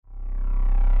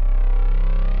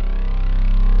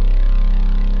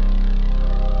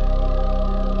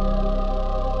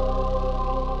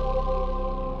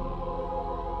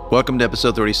Welcome to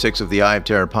episode 36 of the Eye of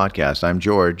Terror podcast. I'm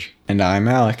George. And I'm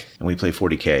Alec. And we play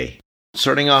 40K.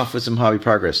 Starting off with some hobby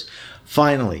progress.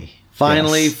 Finally.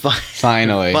 It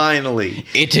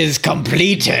is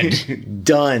completed.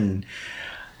 Done.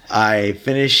 I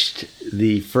finished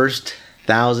the first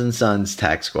Thousands Sons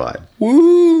Tac Squad.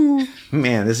 Woo!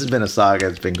 Man, this has been a saga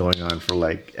that's been going on for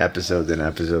like episodes and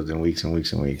episodes and weeks and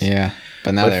weeks and weeks. Yeah,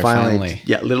 but now they're finally...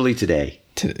 Yeah, literally today.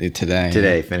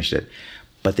 Today, finished it.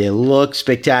 But they look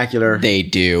spectacular. They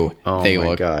do. Oh they my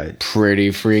look God. Pretty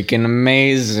freaking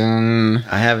amazing.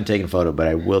 I haven't taken a photo, but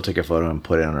I will take a photo and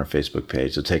put it on our Facebook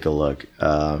page. So take a look.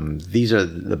 These are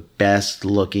the best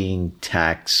looking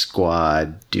Tac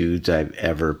Squad dudes I've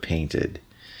ever painted.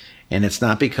 And it's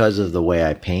not because of the way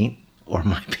I paint or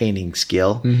my painting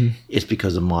skill. Mm-hmm. It's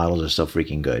because the models are so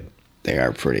freaking good. They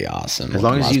are pretty awesome. As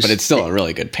long as you but it's still a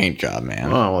really good paint job,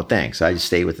 man. Oh, well, thanks. I just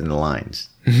stay within the lines.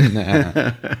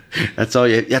 That's all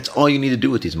you need to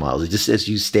do with these models. It's just as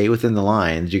you stay within the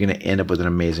lines, you're going to end up with an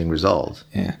amazing result.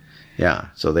 Yeah.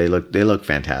 So they look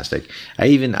fantastic. I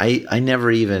do a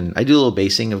little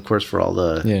basing, of course, for all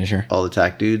the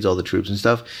tac dudes, all the troops and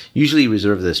stuff. Usually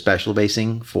reserve the special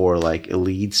basing for like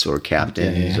elites or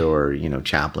captains or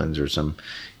chaplains or some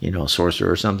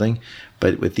sorcerer or something.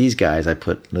 But with these guys, I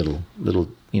put little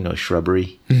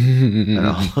shrubbery on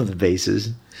all of the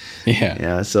bases.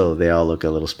 Yeah, so they all look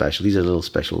a little special. These are little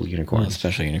special unicorns.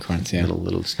 Yeah.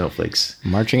 Little snowflakes.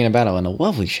 Marching in a battle in a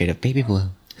lovely shade of baby blue.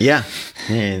 Yeah.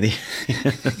 They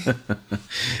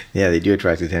do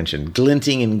attract attention.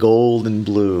 Glinting in gold and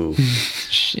blue.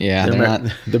 Yeah, they're not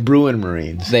the Bruin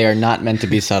Marines. They are not meant to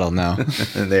be subtle, no.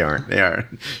 They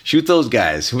aren't. Shoot those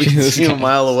guys. We can see them a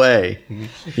mile away.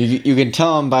 You can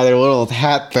tell them by their little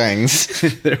hat things.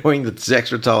 They're wearing the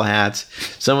extra tall hats.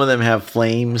 Some of them have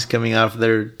flames coming out of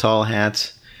their tall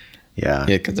hats. Yeah.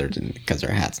 Yeah, because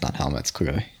they're hats, not helmets,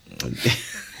 clearly.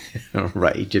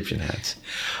 Right, Egyptian hats.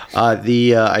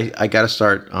 I got to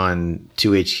start on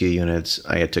 2 HQ units.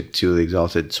 I took 2 of the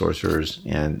Exalted Sorcerers,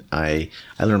 and I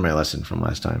learned my lesson from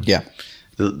last time. Yeah.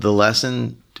 The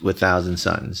lesson with Thousand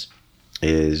Sons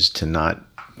is to not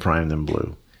prime them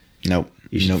blue. Nope.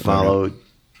 You should follow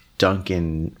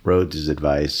Duncan Rhodes'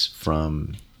 advice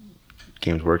from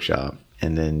Games Workshop,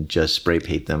 and then just spray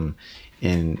paint them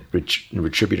in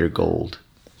Retributor Gold,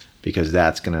 because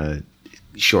that's going to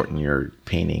shorten your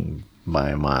painting by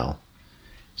a mile.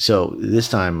 So this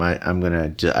time I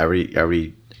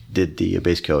already did the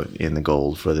base coat in the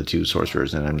gold for the 2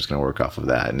 sorcerers, and I'm just going to work off of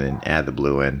that and then add the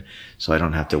blue in, so I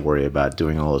don't have to worry about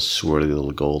doing all those swirly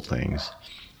little gold things.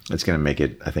 It's going to make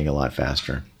it, I think, a lot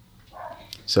faster.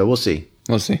 So we'll see.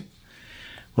 This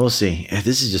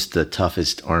is just the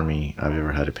toughest army I've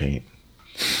ever had to paint.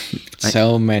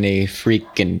 So many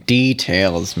freaking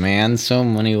details, man. So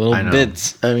many little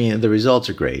bits. I mean, the results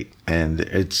are great, and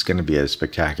it's going to be a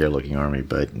spectacular looking army,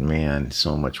 but man,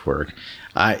 so much work.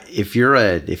 If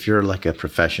you're like a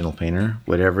professional painter,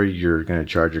 whatever you're going to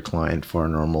charge your client for a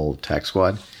normal Tac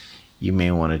Squad, you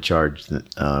may want to charge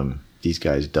these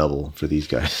guys double for these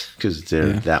guys, because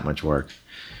they're that much work.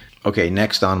 Okay,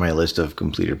 next on my list of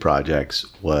completed projects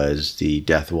was the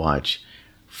Death Watch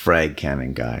frag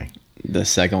cannon guy. The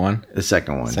second one? The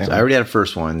second one. So I already had a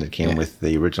first one that came with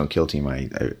the original kill team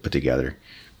I put together.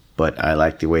 But I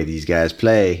like the way these guys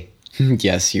play.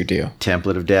 Yes, you do.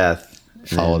 Template of Death.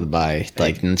 Followed by,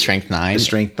 Strength 9.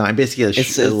 Strength 9. Basically,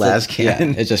 it's a las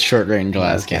cannon. Yeah, it's a short-range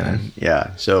las cannon.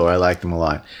 Yeah, so I like them a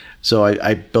lot. So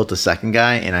I built a second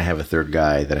guy, and I have a third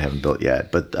guy that I haven't built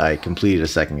yet. But I completed a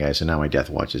second guy, so now my Death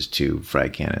Watch is 2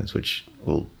 frag cannons, which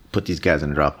will put these guys in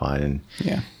a drop pod, and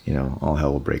all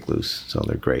hell will break loose. So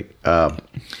they're great.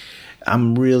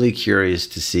 I'm really curious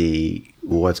to see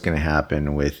what's going to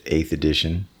happen with 8th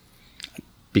edition,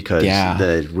 because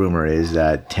the rumor is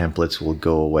that templates will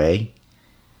go away.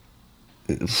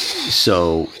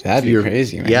 So that'd be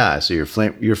crazy, man. Yeah, so your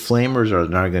flamers are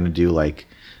not going to do like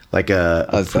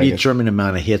a predetermined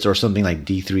amount of hits, or something like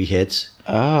D3 hits.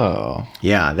 Oh.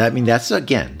 Yeah, this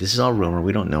is all rumor.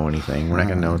 We don't know anything. We're not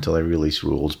going to know until they release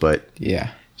rules. But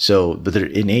but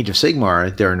in Age of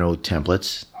Sigmar, there are no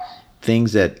templates.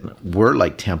 Things that were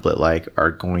like template-like are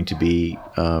going to be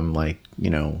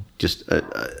just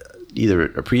either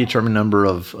a predetermined number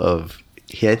of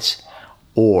hits,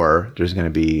 or there's going to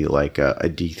be like a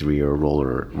D3 or a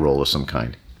roll of some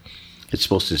kind. It's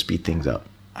supposed to speed things up.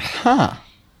 Huh.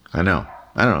 I know.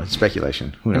 It's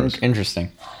speculation. Who knows?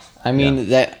 Interesting. I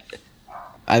mean,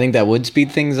 I think that would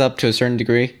speed things up to a certain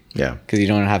degree. Yeah. Because you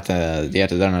don't have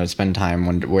to spend time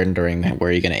wondering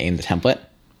where you're going to aim the template.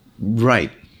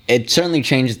 Right. It certainly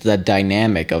changes the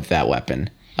dynamic of that weapon,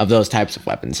 of those types of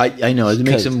weapons. I know. It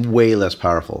makes them way less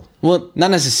powerful. Well, not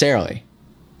necessarily.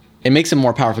 it makes him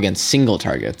more powerful against single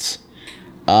targets.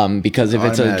 Because if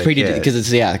it's a treated, because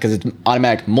it's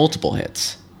automatic multiple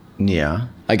hits. Yeah.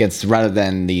 Against rather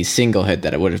than the single hit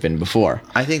that it would have been before.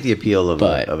 I think the appeal of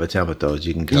a template though is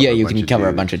you can cover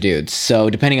a bunch of dudes. So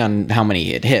depending on how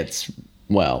many it hits,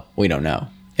 well, we don't know.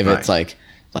 If it's like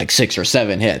 6 or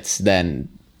 7 hits, then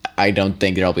I don't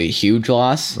think there'll be a huge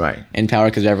loss in power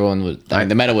because everyone was.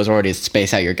 The meta was already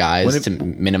space out your guys to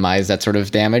minimize that sort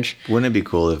of damage. Wouldn't it be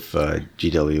cool if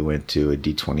GW went to a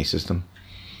D20 system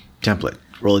template?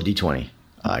 Roll a D20.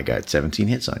 I got 17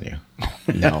 hits on you.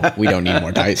 No, we don't need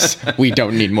more dice.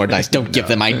 Don't give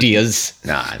them ideas.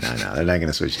 No. They're not going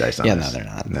to switch dice on us. Yeah, no, they're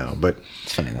not. No,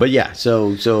 but yeah.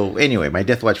 So anyway, my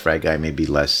Deathwatch Frag guy may be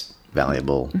less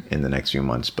valuable in the next few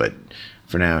months, but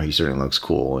for now, he certainly looks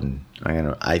cool, and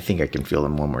I think I can feel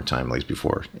him one more time, at least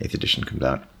before 8th edition comes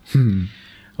out.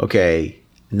 Okay,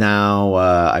 now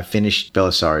I finished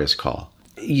Belisaurius Cawl.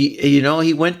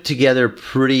 He went together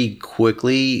pretty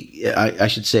quickly. I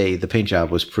should say the paint job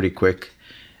was pretty quick,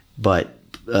 but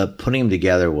putting him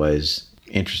together was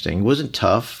interesting. It wasn't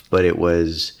tough, but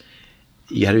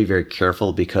you had to be very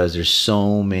careful because there's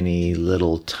so many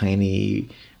little tiny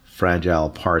fragile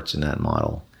parts in that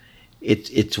model.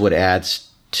 It's what adds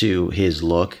to his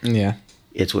look. Yeah.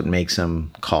 It's what makes him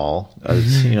Cawl.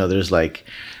 There's like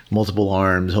multiple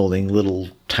arms holding little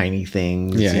tiny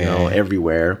things,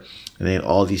 everywhere. And then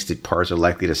all these parts are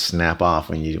likely to snap off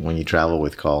when you travel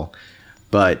with Cawl.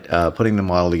 But putting the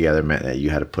model together meant that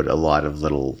you had to put a lot of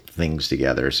little things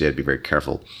together, so you had to be very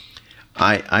careful.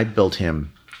 I built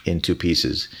him in 2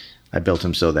 pieces. I built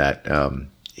him so that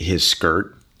his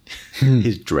skirt,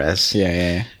 his dress,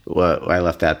 well, I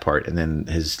left that part, and then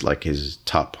his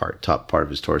top part of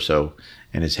his torso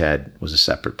and his head was a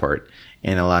separate part,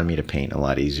 and it allowed me to paint a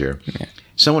lot easier. Yeah.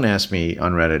 Someone asked me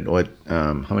on Reddit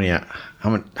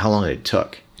how long it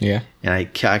took. Yeah. And I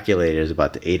calculated it was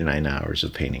about 8 to 9 hours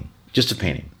of painting. Just a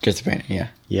painting. Yeah.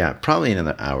 Yeah, probably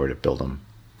another hour to build them.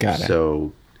 Got it.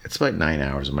 So it's about 9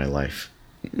 hours of my life.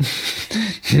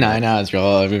 9 hours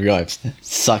of your life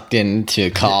sucked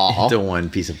into Cawl. Into one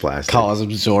piece of plastic. Cawl has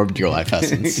absorbed your life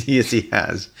essence. Yes, he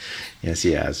has.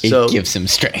 It gives him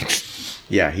strength.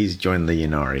 Yeah, he's joined the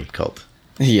Yanari cult.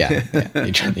 Yeah,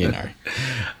 he joined the Yanari.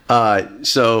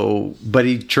 But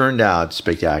he turned out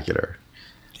spectacular.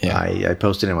 Yeah. I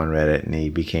posted him on Reddit, and he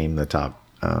became the top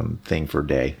thing for a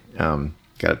day.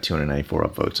 Got 294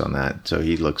 upvotes on that, so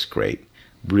he looks great.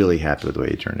 Really happy with the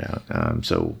way he turned out.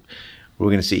 So we're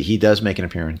going to see. He does make an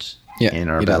appearance in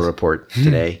our battle report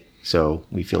today, so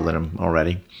we fielded him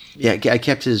already. Yeah, I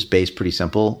kept his base pretty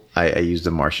simple. I used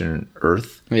the Martian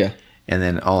Earth. Yeah. And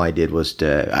then all I did was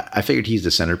I figured he's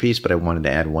the centerpiece, but I wanted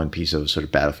to add one piece of sort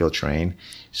of battlefield terrain.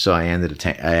 So I added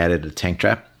a tank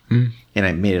trap, and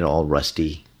I made it all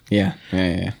rusty. Yeah.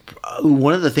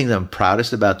 One of the things I'm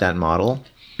proudest about that model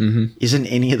isn't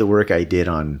any of the work I did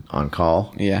on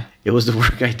Cawl. Yeah. It was the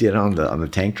work I did on the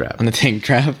tank trap. On the tank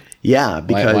trap? Yeah.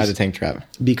 Because, why the tank trap?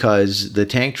 Because the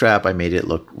tank trap, I made it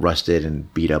look rusted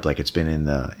and beat up like it's been in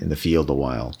the field a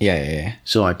while. Yeah.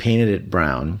 So I painted it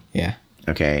brown. Yeah.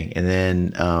 Okay, and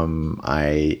then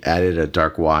I added a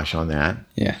dark wash on that.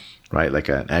 Yeah. Right, like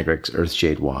an Agrex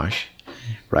Earthshade wash.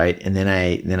 Right, and then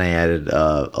I added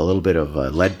a little bit of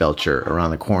lead belcher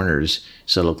around the corners,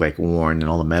 so it looked like worn, and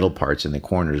all the metal parts in the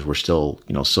corners were still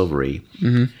silvery.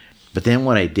 Mm-hmm. But then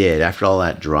what I did after all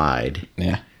that dried,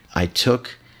 I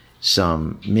took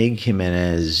some Mig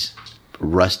Jimenez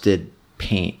rusted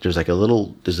paint. There's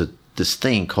this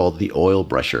thing called the oil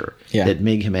brusher that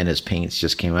Mig Jimenez paints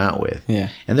just came out with. Yeah.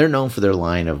 And they're known for their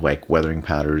line of like weathering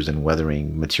powders and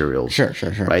weathering materials. Sure.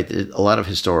 Right? A lot of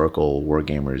historical war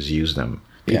gamers use them.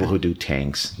 People who do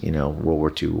tanks, World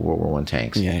War II, World War I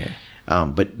tanks. Yeah.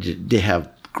 But they have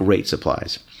great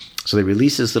supplies. So they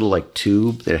release this little like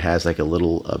tube that has like a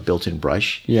little built-in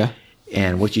brush. Yeah.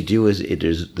 And what you do is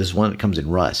there's one that comes in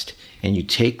rust. And you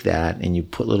take that and you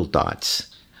put little dots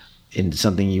into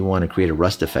something you want to create a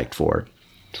rust effect for,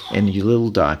 and you little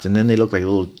dots, and then they look like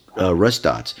little rust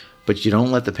dots, but you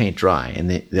don't let the paint dry. And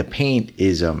the paint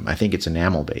is, I think it's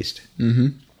enamel based. Mm-hmm.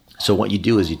 So what you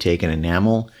do is you take an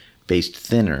enamel based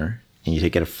thinner, and you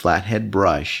take a flathead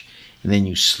brush, and then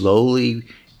you slowly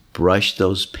brush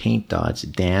those paint dots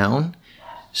down,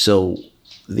 so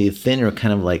the thinner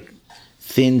kind of like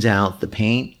thins out the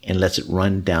paint and lets it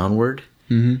run downward.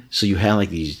 Mm-hmm. So you have like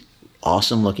these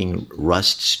awesome looking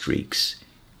rust streaks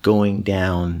going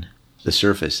down the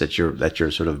surface that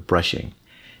you're sort of brushing.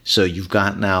 So you've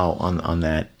got now on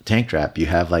that tank trap, you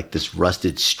have like this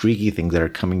rusted streaky thing that are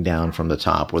coming down from the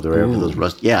top or wherever those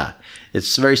rust. Yeah,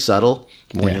 it's very subtle.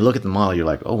 When you look at the model, you're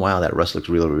like, oh wow, that rust looks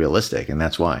really realistic, and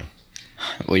that's why.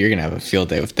 Well, you're gonna have a field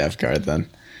day with Death Guard then.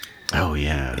 Oh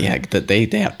yeah. Yeah, they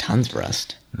have tons of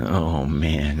rust. Oh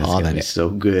man, that's gonna be so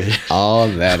good. All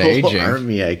that aging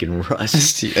army I can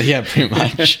rust. Yeah, pretty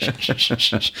much.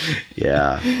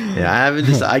 yeah. I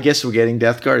haven't. I guess we're getting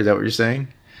Death Guard. Is that what you're saying?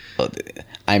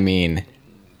 I mean,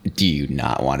 do you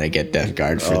not want to get Death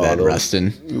Guard for that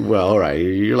rustin? Well, all right.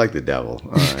 You're like the devil.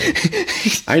 All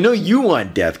right. I know you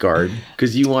want Death Guard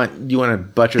because you want to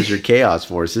buttress your Chaos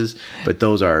forces, but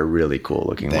those are really cool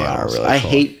looking models. They are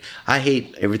really cool. I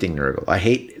hate everything Nurgle. I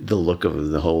hate the look of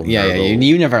the whole. Yeah, Nurgle. Yeah.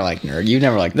 You never liked Nurgle. You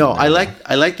never liked. No, Nurgle.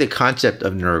 I like the concept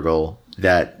of Nurgle.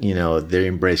 That they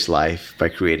embrace life by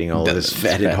creating all this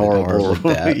fat and horrible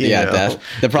death. Death.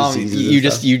 The problem you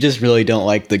just really don't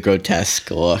like the grotesque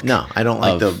look. No, I don't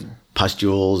like the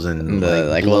pustules and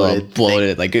the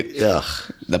bloated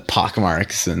the pock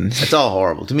marks, and it's all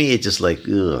horrible to me. It's just like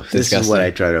ugh. This is what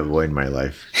I try to avoid in my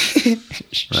life,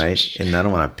 right? And I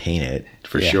don't want to paint it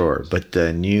for sure. But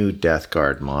the new Death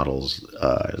Guard models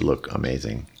look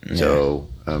amazing. So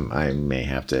I may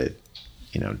have to,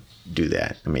 do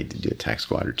that. I may do a tac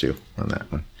squad or two on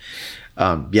that one.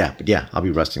 I'll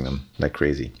be rusting them like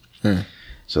crazy.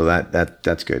 So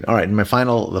that's good. All right, and the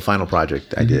final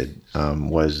project I did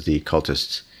was the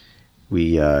cultists.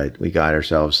 We got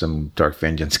ourselves some Dark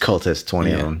Vengeance cultists,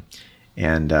 20 of them,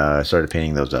 and started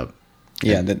painting those up.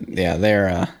 They're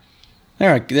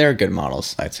good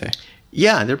models, I'd say.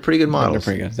 Yeah, they're pretty good models.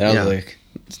 They're pretty good. That was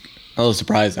a little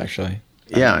surprised actually.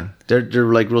 Yeah, they're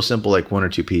like real simple, like 1 or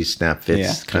 2 piece snap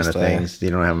fits kind of things. You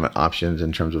don't have options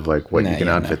in terms of like what you can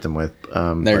outfit them with.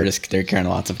 They're carrying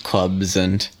lots of clubs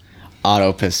and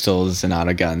auto pistols and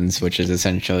auto guns, which is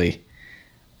essentially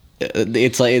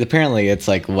it's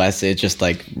like less. It's just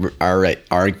like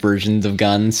our versions of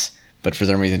guns, but for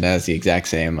some reason it has the exact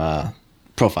same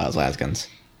profiles as guns.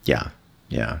 Yeah.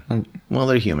 Well,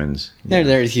 they're humans.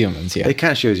 They're humans, yeah. It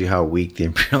kind of shows you how weak the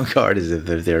Imperial Guard is if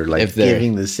they're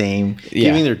giving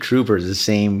their troopers the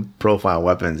same profile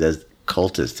weapons as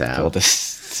cultists have.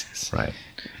 Right.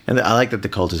 And I like that the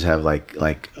cultists have like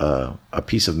a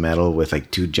piece of metal with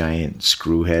like 2 giant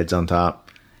screw heads on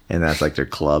top, and that's like their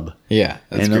club. Yeah.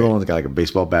 And another one's got like a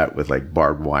baseball bat with like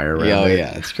barbed wire around it. Oh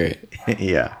yeah, that's great.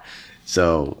 Yeah.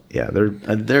 So yeah,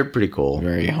 they're pretty cool.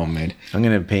 Very homemade. I'm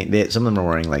gonna paint. Some of them are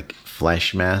wearing like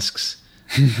flesh masks.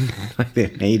 Like they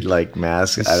made like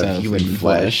masks out of human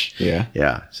flesh.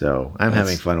 Yeah. So I'm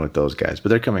having fun with those guys, but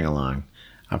they're coming along.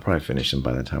 I'll probably finish them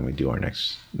by the time we do our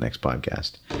next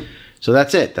podcast. So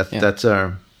that's it. That's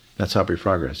hobby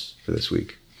progress for this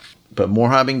week. But more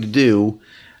hobbing to do.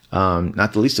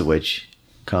 Not the least of which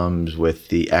comes with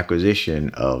the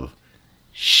acquisition of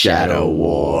Shadow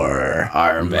War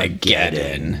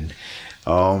Armageddon.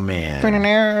 Oh man.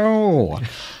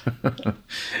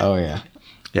 Oh yeah.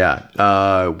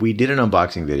 Yeah. We did an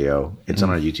unboxing video. It's on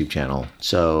our YouTube channel.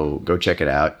 So go check it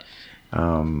out.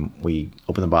 We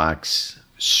open the box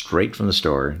straight from the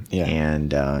store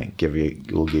and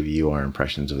we'll give you our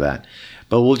impressions of that.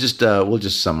 But we'll just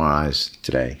summarize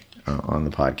today on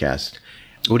the podcast.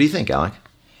 What do you think, Alec?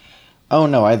 Oh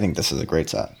no, I think this is a great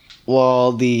set.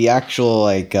 Well, the actual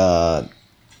the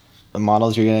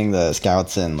models you're getting, the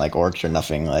scouts and like orcs, are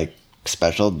nothing like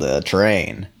special. The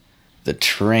terrain,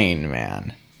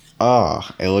 man. Oh,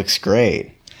 it looks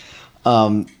great.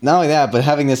 Not only that, but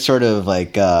having this sort of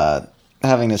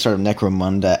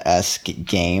Necromunda-esque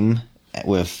game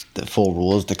with the full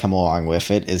rules to come along with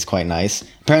it is quite nice.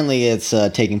 Apparently, it's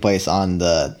taking place on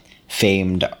the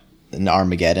famed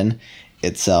Armageddon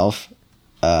itself.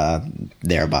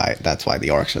 Thereby, that's why the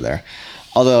orcs are there.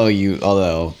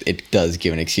 Although it does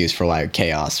give an excuse for why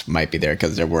chaos might be there,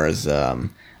 because there was I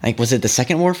think, was it the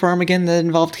second war for Armageddon that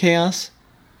involved chaos?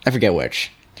 I forget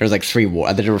which. There was like 3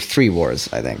 wars. There were 3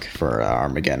 wars, I think, for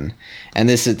Armageddon, and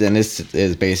this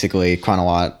is basically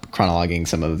chronologing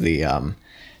some of the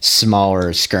smaller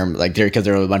because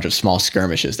there were a bunch of small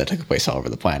skirmishes that took place all over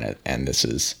the planet, and this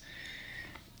is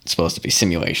supposed to be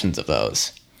simulations of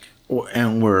those.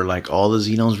 And were like all the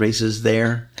Xenos races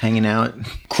there hanging out?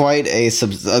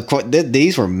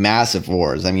 These were massive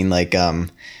wars. I mean, I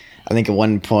think at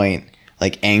one point,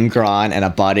 like Angron and a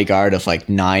bodyguard of like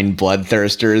 9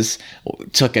 bloodthirsters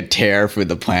took a tear through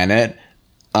the planet.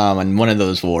 In one of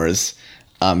those wars,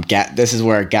 this is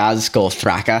where Gazskul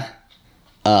Thraka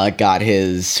got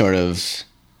his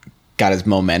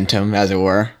momentum, as it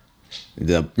were.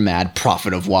 The mad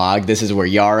prophet of Wog. This is where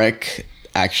Yarick.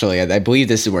 Actually, I believe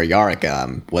this is where Yarick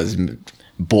was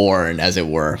born, as it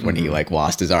were, when he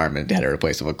lost his arm and had to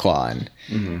replace it with a claw and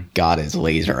got his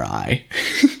laser eye.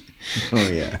 Oh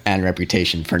yeah, and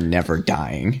reputation for never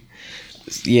dying.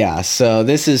 Yeah, so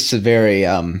this is very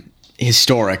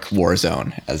historic war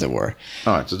zone, as it were.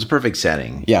 Oh, so it's a perfect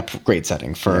setting. Yeah, great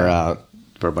setting for a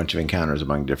bunch of encounters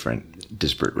among different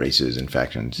disparate races and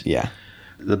factions. Yeah.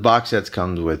 The box sets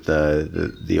comes with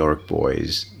the Orc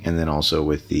Boys, and then also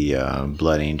with the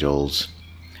Blood Angels,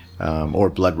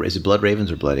 is it Blood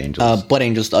Ravens or Blood Angels? Blood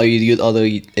Angels. Although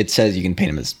it says you can paint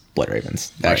them as Blood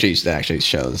Ravens. That actually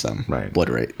shows them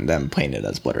them painted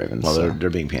as Blood Ravens. Well,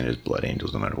 they're being painted as Blood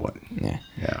Angels no matter what. Yeah.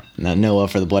 Yeah. Now, Noah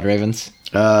for the Blood Ravens.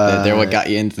 They're what got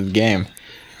you into the game.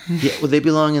 Yeah. Well, they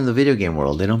belong in the video game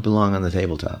world. They don't belong on the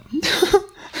tabletop.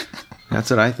 That's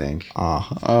what I think.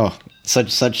 Oh.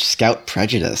 Such scout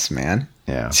prejudice, man.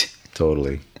 Yeah,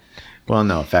 totally. Well,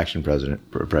 no, faction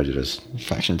prejudice.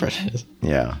 Faction prejudice.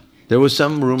 Yeah. There was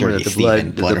some rumor that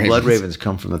the Blood Ravens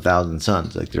come from the Thousand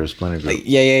Sons. Like, there's plenty of...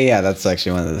 Yeah. That's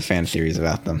actually one of the fan theories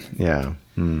about them. Yeah.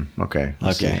 Okay.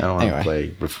 Okay. I don't want to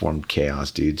play Reformed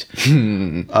Chaos dudes.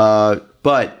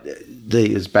 But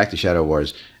it's back to Shadow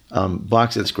Wars.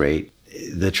 Box set's great.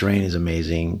 The terrain is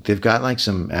amazing. They've got like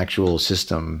some actual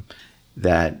system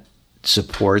that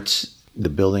supports the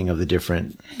building of the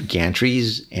different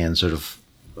gantries and sort of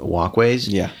walkways.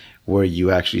 Yeah. Where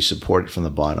you actually support it from the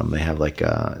bottom. They have like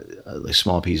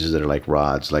small pieces that are like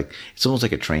rods. Like it's almost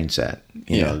like a train set,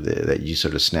 you know, that you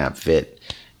sort of snap fit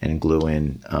and glue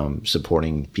in,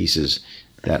 supporting pieces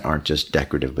that aren't just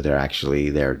decorative, but they're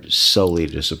there solely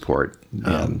to support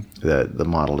the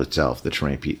model itself, the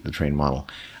terrain model.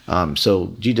 So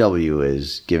GW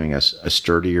is giving us a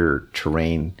sturdier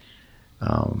terrain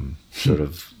sort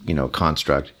of,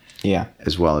 construct. Yeah.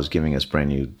 As well as giving us brand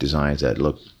new designs that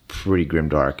look pretty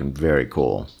grimdark and very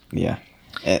cool. Yeah.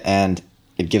 And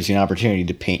it gives you an opportunity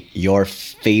to paint your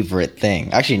favorite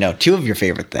thing. Actually, no, two of your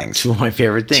favorite things. Two of my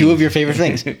favorite things. Two of your favorite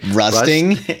things.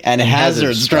 Rusting and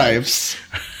hazard stripes.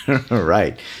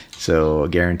 Right. So I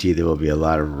guarantee there will be a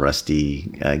lot of rusty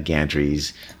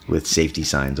gantries with safety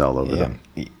signs all over them.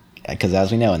 Because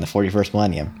as we know, in the 41st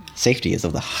millennium, safety is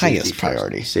of the highest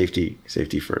priority. Safety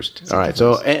first. All right.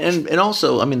 So and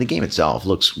also, I mean, the game itself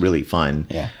looks really fun.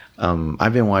 Yeah.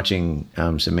 I've been watching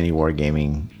some mini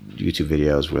wargaming YouTube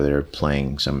videos where they're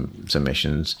playing some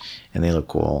missions, and they look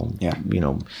cool. Yeah.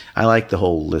 I like the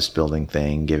whole list building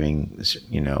thing, giving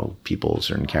people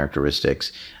certain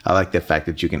characteristics. I like the fact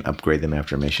that you can upgrade them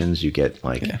after missions. You get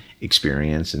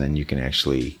experience, and then you can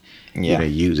actually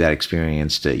use that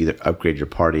experience to either upgrade your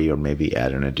party or maybe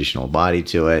add an additional body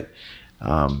to it,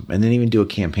 and then even do a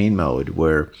campaign mode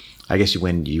where I guess you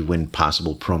win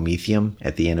possible promethium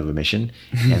at the end of a mission,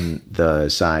 and the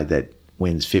side that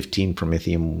wins 15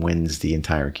 promethium wins the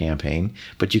entire campaign.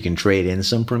 But you can trade in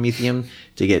some promethium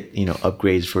to get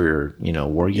upgrades for your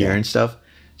war gear and stuff.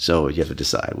 So you have to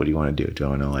decide, what do you want to do? Do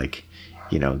I want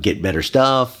to get better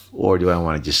stuff, or do I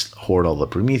want to just hoard all the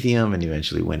promethium and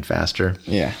eventually win faster?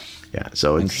 Yeah. Yeah.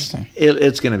 So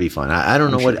it's going to be fun. I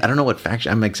don't know what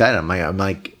faction. I'm excited. I'm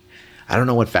like. I don't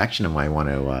know what faction I want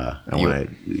to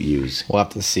use. We'll have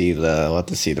to see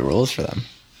the rules for them.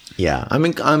 Yeah,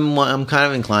 I'm kind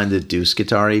of inclined to do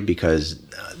Skitarii because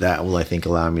that will, I think,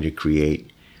 allow me to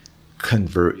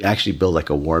actually build like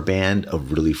a war band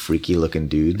of really freaky looking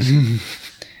dudes.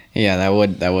 Yeah, that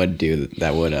would give you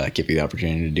the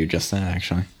opportunity to do just that,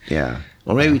 actually. Yeah,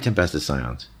 or maybe Tempested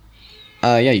Scions.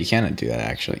 Yeah, you can do that.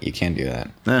 Actually, you can do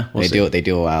that. We'll see. They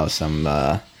do allow some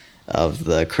of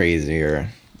the crazier,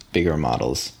 bigger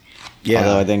models. Yeah.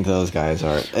 Although I think those guys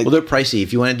are... they're pricey.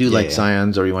 If you want to do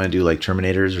Scions, or you want to do like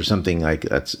Terminators or something like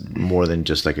that's more than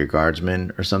just like a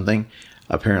Guardsman or something,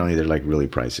 apparently they're like really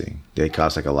pricey. They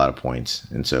cost like a lot of points.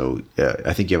 And so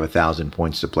I think you have 1,000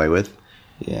 points to play with.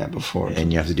 Yeah, before.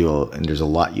 And you have to and there's a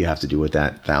lot you have to do with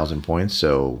that 1,000 points.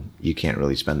 So you can't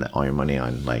really spend all your money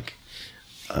on like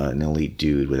an elite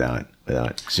dude without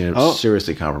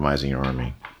seriously compromising your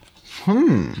army.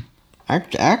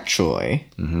 Actually...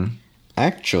 Mm-hmm.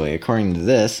 Actually, according to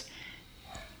this,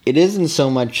 it isn't so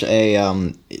much a...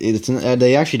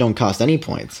 they actually don't cost any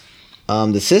points.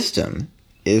 The system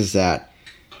is that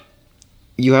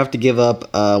you have to give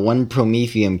up 1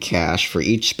 Promethium cash for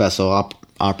each special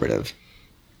operative.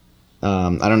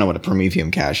 I don't know what a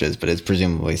Promethium cash is, but it's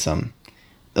presumably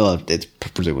it's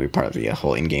presumably part of the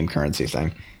whole in-game currency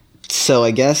thing. So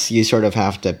I guess you sort of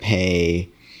have to pay...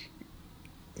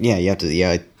 Yeah, you have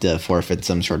to forfeit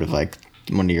some sort of like...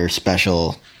 one of your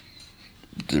special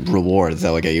rewards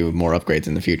that will get you more upgrades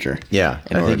in the future. Yeah,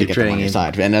 in order to get them on your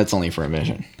side, and that's only for a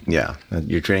mission. Yeah,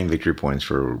 you're trading victory points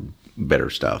for better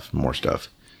stuff, more stuff.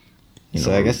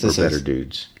 So I guess this is better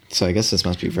dudes. So I guess this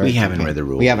must be very. We haven't read the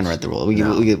rules. We haven't read the rule. We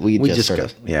just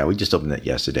we just opened it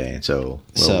yesterday, and so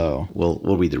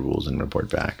we'll read the rules and report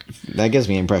back. That gives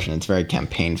me the impression it's very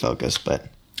campaign focused, but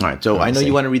All right. So I know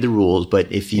you want to read the rules,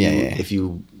 but if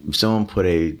someone put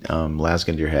a last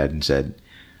gun to your head and said,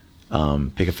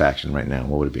 pick a faction right now,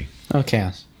 what would it be? Oh,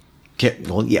 Chaos.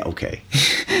 Well, yeah, okay.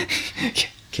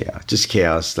 Chaos. Just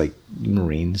Chaos, like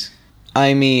Marines.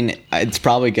 I mean, it's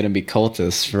probably going to be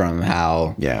cultists from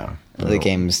how the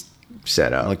game's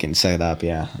set up. Looking set up,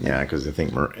 yeah. Yeah, because I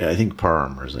think par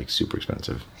armor is like super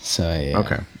expensive. So, yeah.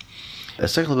 Okay.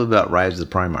 Let's talk a little bit about Rise of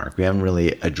the Primarch. We haven't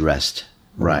really addressed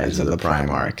Rise of the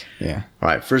Primarch. Yeah. All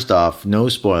right. First off, no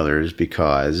spoilers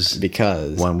because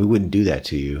one, we wouldn't do that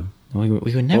to you. We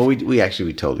would never. Well, we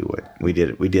totally would. We did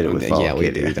it with Fall of Cadia. Yeah, we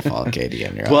did the Fall of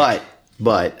Cadia.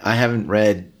 But I haven't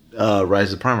read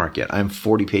Rise of the Primarch yet. I'm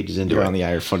 40 pages into it. You're on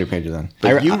the 40 pages in.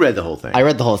 But you read the whole thing. I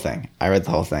read the whole thing.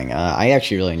 I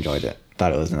actually really enjoyed it.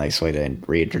 Thought it was a nice way to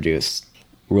reintroduce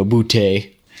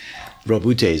Robute.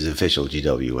 Robute is the official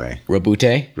GWA.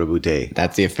 Robute?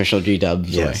 That's the official GW.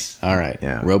 Yes. All right.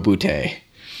 Yeah.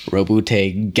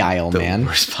 Robute Guile Man. The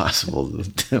worst possible way.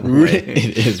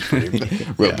 It is pretty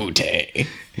Robute.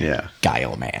 Yeah.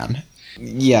 Guile Man.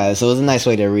 Yeah, so it was a nice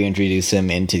way to reintroduce him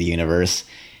into the universe.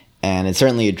 And it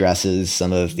certainly addresses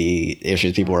some of the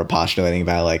issues people were postulating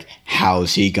about, like,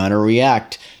 how's he going to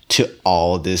react to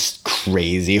all this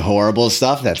crazy, horrible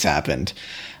stuff that's happened.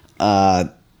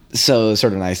 So it's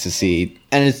sort of nice to see.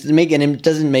 And it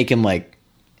doesn't make him, like,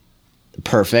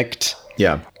 perfect.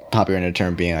 Yeah. Popular in a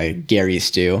term being, like, Gary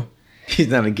Stew. He's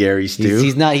not a Gary Stew.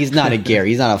 He's not a Gary.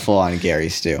 He's not a full-on Gary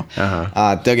Stew.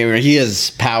 Don't get me wrong. He is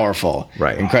powerful.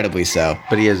 Right. Incredibly so.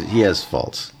 But he has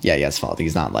faults. Yeah, he has faults.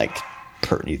 He's not, like...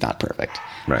 he's not perfect,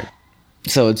 right?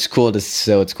 So it's cool to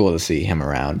see him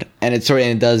around, and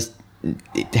it does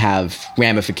have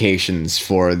ramifications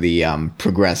for the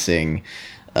progressing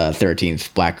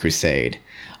 13th Black Crusade.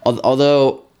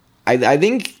 Although I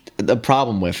think the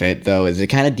problem with it though is it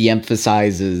kind of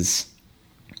de-emphasizes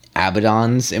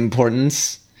Abaddon's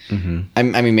importance. Mm-hmm.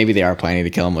 I mean, maybe they are planning to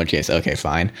kill him, which is okay,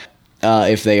 fine.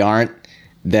 If they aren't,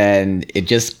 then it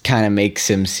just kind of makes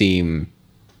him seem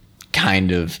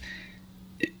kind of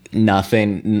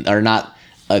nothing or not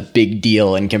a big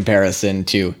deal in comparison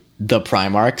to the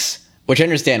Primarchs, which I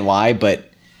understand why, but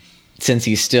since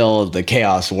he's still the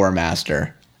Chaos War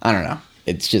Master, I don't know.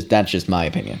 That's just my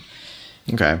opinion.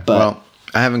 Okay. Well,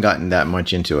 I haven't gotten that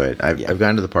much into it. I've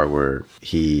gotten to the part where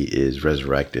he is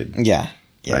resurrected. Yeah.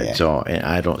 Right. Yeah. So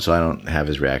I don't have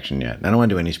his reaction yet. I don't want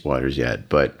to do any spoilers yet,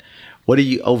 but what do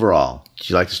you overall?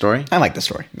 Do you like the story? I like the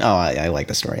story. Oh, I like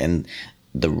the story. And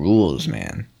the rules,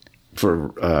 man. For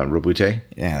Robute?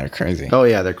 Yeah, they're crazy. Oh,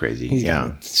 yeah, they're crazy.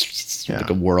 It's like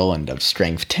a whirlwind of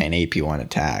strength 10 AP1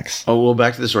 attacks. Oh, well,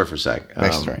 back to the story for a sec.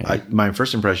 Story, my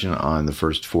first impression on the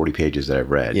first 40 pages that I've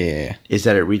read is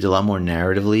that it reads a lot more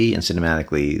narratively and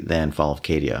cinematically than Fall of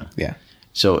Cadia. Yeah.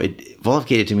 So Fall of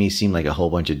Cadia to me seemed like a whole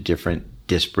bunch of different,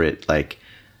 disparate, like,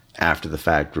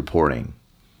 after-the-fact reporting.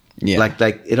 Yeah. Like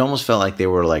it almost felt like they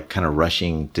were, like, kind of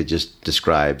rushing to just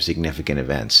describe significant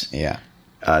events. Yeah.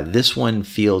 This one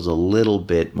feels a little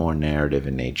bit more narrative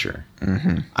in nature,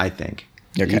 I think.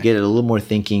 Okay. You get a little more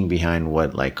thinking behind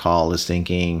what like Cawl is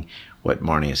thinking, what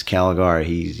Marnius Caligar,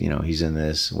 he's in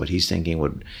this, what he's thinking.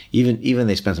 What even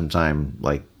they spent some time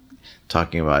like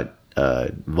talking about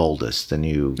Voldus, the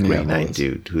new Grey Knight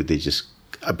dude, who they just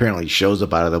apparently shows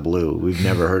up out of the blue. We've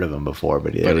never heard of him before,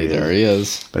 but there he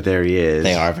is. But there he is.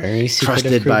 They are very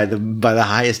trusted by the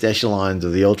highest echelons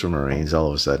of the Ultramarines. All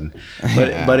of a sudden,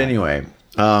 but anyway.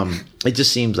 It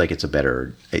just seems like it's a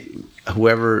better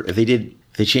if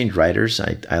they changed writers.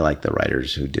 I like the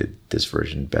writers who did this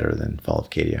version better than Fall of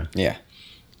Cadia. Yeah.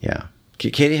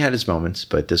 Cadia had its moments,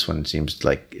 but this one seems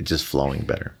like it's just flowing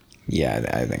better. Yeah,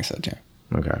 I think so too.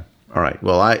 Okay. All right.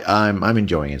 Well, I'm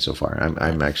enjoying it so far.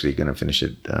 I'm actually going to finish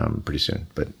it pretty soon,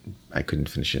 but I couldn't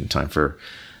finish it in time for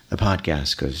the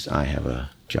podcast because I have a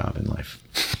job in life,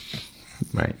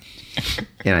 right?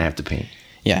 And I have to paint.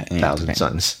 Yeah, Thousands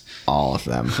Sons. All of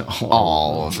them.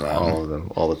 All of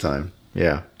them. All the time.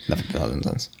 Yeah. Nothing but Thousands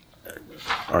Sons.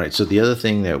 All right. So the other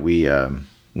thing that we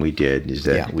did is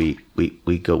that we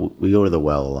go to the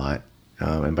well a lot,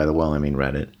 and by the well I mean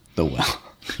Reddit. The well.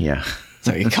 Yeah.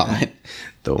 So you call it.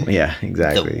 Yeah,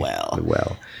 exactly. The well. The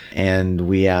well. And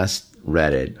we asked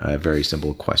Reddit a very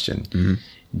simple question: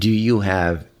 do you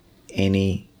have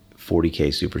any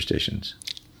 40K superstitions?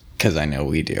 Because I know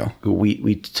we do.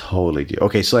 We totally do.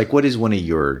 Okay, so like, what is one of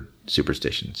your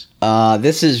superstitions?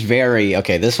 This is very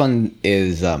okay. This one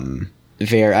is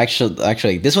very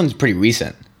actually. This one's pretty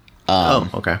recent.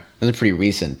 Okay. This is pretty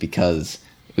recent because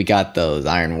we got those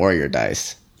Iron Warrior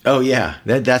dice. Oh yeah,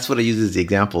 that's what I used as the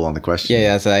example on the question.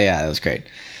 Yeah, that was great.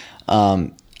 I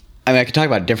mean, I could talk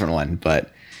about a different one,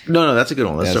 but No, that's a good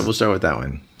one. We'll start with that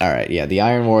one. All right, yeah, the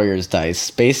Iron Warriors dice.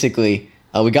 Basically,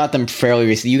 we got them fairly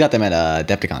recently. You got them at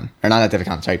Adepticon. Or not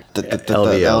Adepticon, sorry.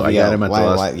 LVO. I got them at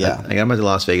I got them at the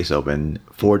Las Vegas Open.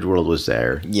 Forge World was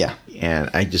there. Yeah. And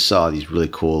I just saw these really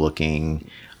cool looking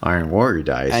Iron Warrior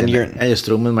dice. And I just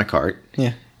threw them in my cart.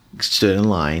 Yeah. Stood in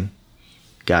line.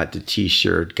 Got the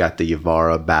t-shirt. Got the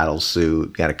Yavara battle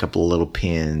suit. Got a couple of little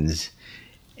pins.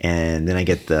 And then I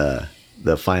get the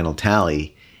final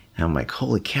tally. And I'm like,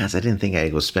 holy cats, I didn't think I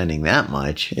was spending that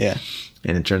much. Yeah.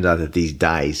 And it turns out that these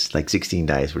dice, like 16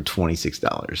 dice, were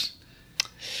 $26.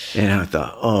 And I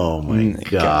thought, oh my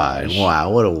God,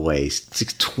 wow, what a waste.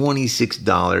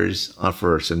 $26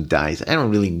 for some dice. I don't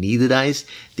really need the dice.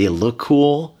 They look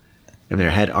cool. And they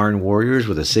had Iron Warriors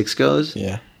with a 6 goes.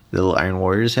 Yeah. The little Iron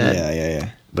Warriors had.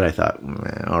 Yeah. But I thought,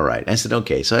 all right. I said,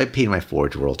 okay. So I paid my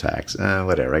Forge World tax.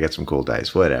 Whatever. I got some cool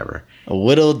dice. Whatever.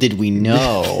 Little did we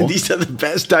know. These are the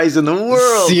best dice in the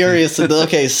world. Seriously.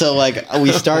 Okay, so like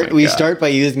we start by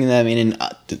using them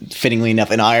fittingly enough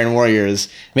in Iron Warriors.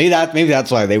 Maybe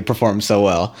that's why they perform so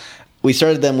well. We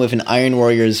started them with an Iron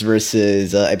Warriors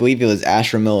versus I believe it was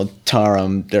Ashra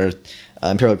Militarum, their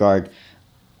Imperial Guard,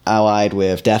 allied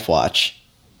with Death Watch,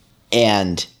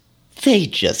 and they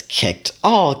just kicked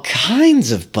all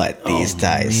kinds of butt, these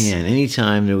dice. Man,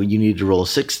 anytime you need to roll a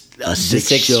six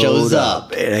shows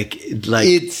up.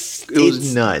 It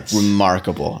was nuts.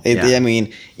 Remarkable. I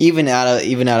mean, even out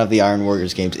of the Iron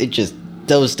Warriors games,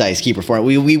 those dice keep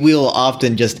performing. We will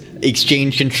often just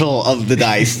exchange control of the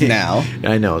dice now.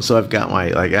 I know. So I've got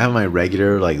I have my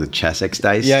regular the Chessex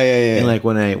dice. Yeah. And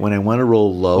when I want to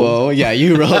roll low,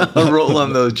 you roll. I'll roll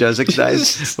on those Chessex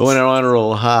dice. But when I want to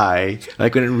roll high,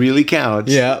 when it really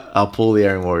counts, I'll pull the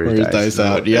Iron Warriors dice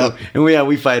out. Yep. And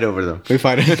we fight over them. We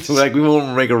fight it. We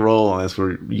won't make a roll unless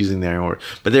we're using the Iron Warriors.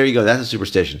 But there you go. That's a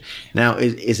superstition. Now,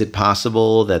 is it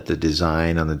possible that the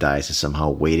design on the dice has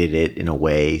somehow weighted it in a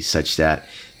way such that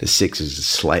the 6 is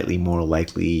slightly more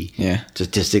likely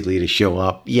statistically to show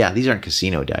up? Yeah, these aren't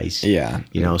casino dice. Yeah.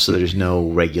 So there's no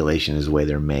regulation as the way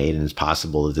they're made, and it's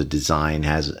possible that the design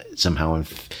has somehow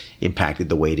impacted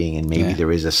the weighting, and maybe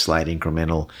there is a slight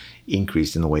incremental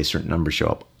increase in the way certain numbers show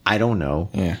up. I don't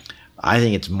know. Yeah. I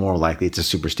think it's more likely it's a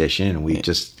superstition, and we've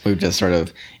just sort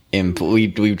of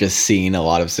we've just seen a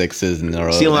lot of 6s in a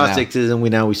row. See a lot of 6s, and we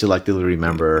selectively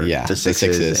remember the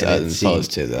 6s as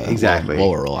opposed to the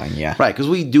lower rolling. Yeah, right. Because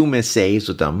we do miss saves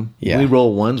with them. Yeah, we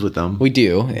roll 1s with them. We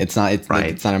do. It's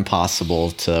not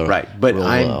impossible to But roll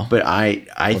I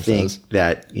think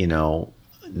that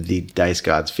the dice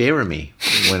gods favor me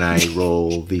when I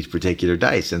roll these particular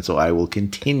dice, and so I will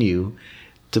continue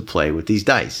to play with these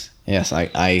dice. Yes,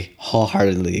 I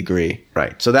wholeheartedly agree.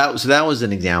 Right. So that was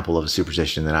an example of a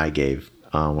superstition that I gave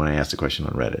when I asked the question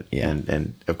on Reddit. Yeah.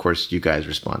 And of course you guys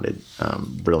responded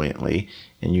brilliantly,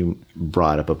 and you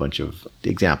brought up a bunch of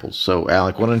examples. So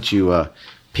Alec, why don't you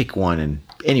pick one and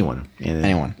anyone.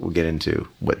 We'll get into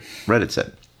what Reddit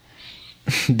said.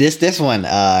 This one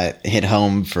hit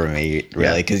home for me,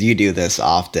 really, because you do this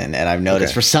often, and I've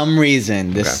noticed for some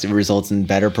reason this results in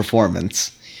better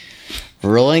performance.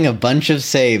 Rolling a bunch of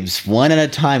saves one at a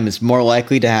time is more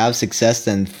likely to have success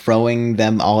than throwing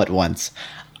them all at once.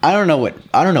 I don't know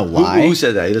why. Who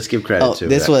said that? Let's give credit to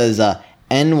this. Was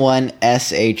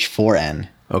N1SH4N.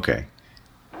 Okay.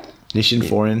 Nishin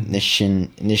Foreign?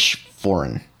 Nish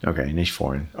Foreign. Okay, Nish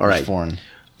Foreign. All right. Foreign.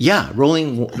 Yeah,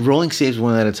 rolling saves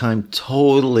one at a time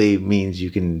totally means you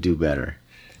can do better.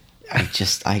 I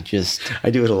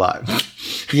do it a lot.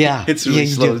 Yeah. It really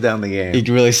slows down the game. It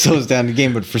really slows down the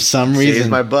game, but for some reason... Saves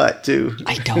my butt, too.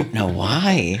 I don't know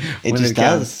why. It just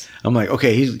does. I'm like,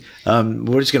 okay,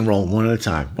 we're just going to roll one at a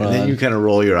time. And then you kind of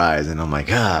roll your eyes, and I'm like,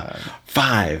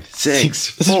 5, 6,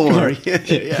 4.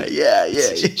 Yeah.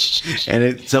 And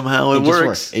it somehow it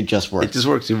works. It just works. It just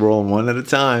works. You roll one at a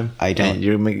time. And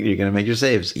you're going to make your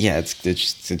saves. Yeah, it's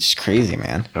just crazy,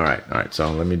 man. All right. So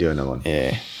let me do another one.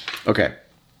 Yeah. Okay.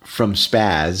 From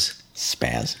Spaz.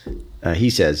 He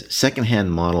says,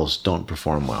 secondhand models don't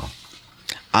perform well.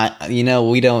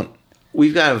 We don't.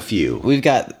 We've got a few.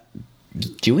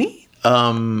 Do we?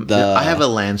 I have a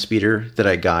land speeder that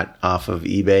I got off of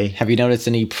eBay. Have you noticed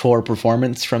any poor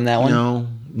performance from that one?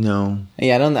 No.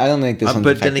 Yeah, I don't think this one's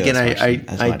but then again,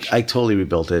 much. I totally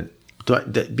rebuilt it.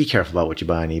 Be careful about what you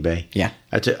buy on eBay. Yeah.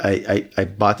 I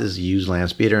bought this used land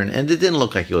speeder, and it didn't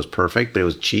look like it was perfect, but it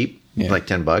was cheap. Yeah. Like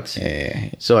 $10.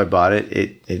 Yeah. So I bought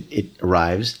it. It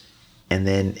arrives, and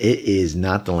then it is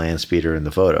not the land speeder in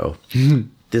the photo.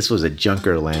 This was a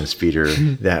junker land speeder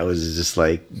that was just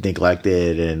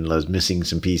neglected and was missing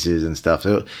some pieces and stuff.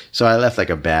 So I left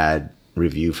a bad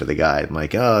review for the guy. I'm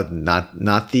like, oh,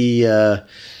 not the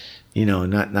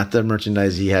not the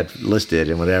merchandise he had listed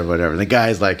and whatever. And the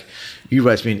guy's like, he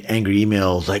writes me an angry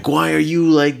email like, why are you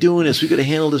like doing this? We could have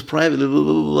handled this privately. Blah,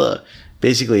 blah, blah, blah.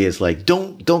 Basically, it's like,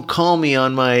 don't call me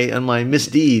on my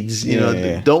misdeeds.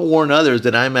 Don't warn others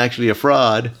that I'm actually a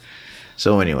fraud.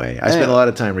 So anyway, I spent a lot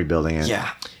of time rebuilding it.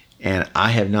 Yeah, and I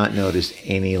have not noticed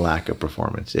any lack of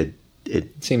performance. It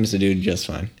seems to do just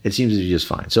fine. It seems to do just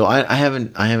fine. So I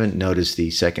haven't noticed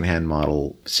the secondhand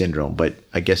model syndrome, but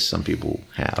I guess some people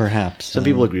have. Perhaps some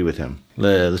people agree with him.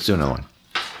 Let's do another one.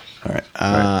 All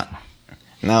right.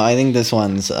 No, I think this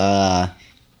one's. I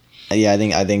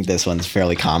think this one's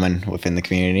fairly common within the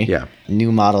community. Yeah.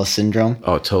 New model syndrome.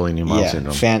 Oh, totally new model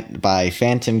syndrome. By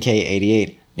Phantom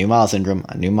K88. New model syndrome.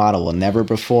 A new model will never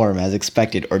perform as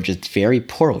expected or just very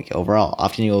poorly overall.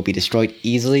 Often it will be destroyed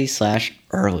easily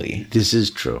 / early. This is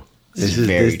true. This is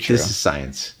very true. This is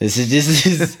science. This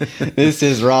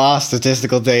is raw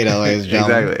statistical data, ladies and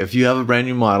gentlemen. Exactly. If you have a brand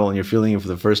new model and you're fielding it for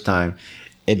the first time,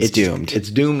 it's doomed. It's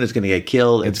doomed. It's going to get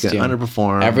killed. It's going to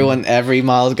underperform. Every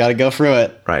model's got to go through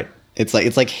it. Right. It's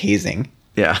like hazing.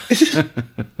 Yeah.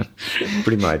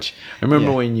 Pretty much. I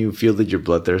remember when you fielded your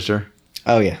Bloodthirster.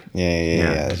 Oh yeah.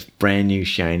 It's brand new,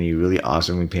 shiny, really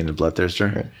awesomely painted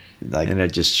Bloodthirster, and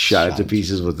it just shot it to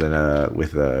pieces with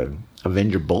a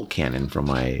Avenger bolt cannon from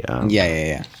my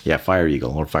Fire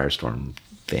Eagle or Firestorm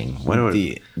thing.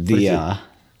 That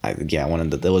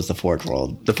was the Forge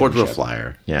World. The Forge World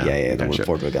Flyer. Yeah. The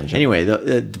Forge World gunship. Anyway,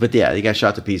 but yeah, they got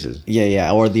shot to pieces.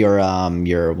 Yeah. Or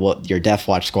your Death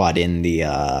Watch squad in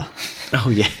the. Oh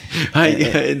yeah,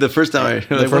 the first time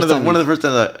one of the first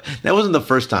times that wasn't the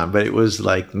first time, but it was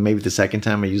like maybe the second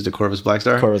time I used a Corvus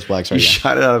Blackstar. You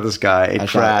shot it out of the sky. It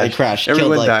crashed.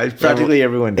 Everyone died. Practically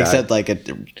everyone died, except like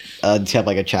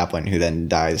a chaplain who then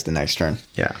dies the next turn.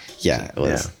 Yeah. It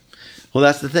was. Yeah. Well,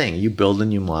 that's the thing. You build a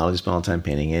new model, you spend all the time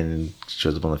painting it, and it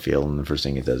shows up on the field, and the first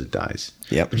thing it does, it dies.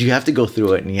 Yep. But you have to go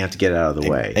through it, and you have to get it out of the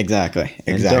way. Exactly.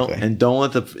 And don't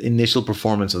let the initial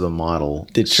performance of the model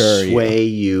sway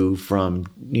you from,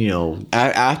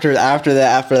 After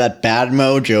that bad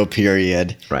mojo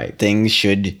period, right? Things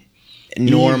should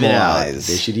normalize.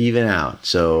 They should even out.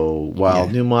 So while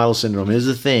new model syndrome is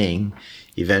a thing,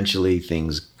 eventually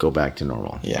things go back to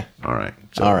normal. Yeah. All right.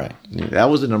 That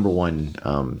was the number one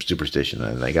superstition.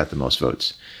 I got the most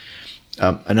votes.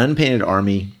 An unpainted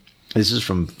army. This is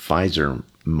from Pfizer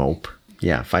Mope.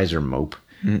 Yeah, Pfizer Mope.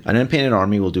 Mm. An unpainted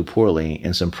army will do poorly,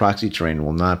 and some proxy terrain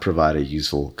will not provide a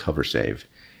useful cover save.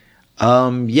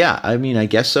 I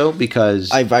guess so,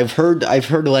 because I've heard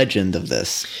legend of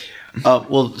this.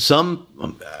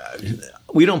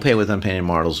 We don't play with unpainted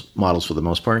models for the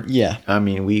most part. Yeah. I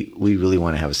mean, we really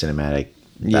want to have a cinematic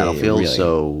battlefield,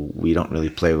 so we don't really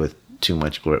play with too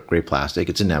much gray plastic.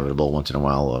 It's inevitable once in a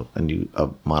while a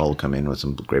model will come in with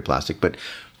some gray plastic, but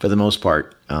for the most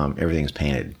part, everything's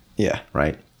painted. Yeah.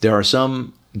 Right? There are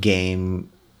some game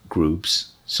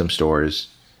groups, some stores,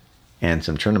 and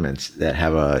some tournaments that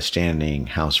have a standing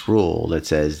house rule that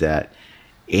says that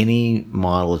any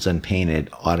model that's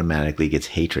unpainted automatically gets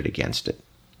hatred against it.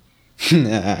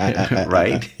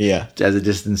 Right? Yeah. As a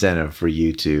disincentive for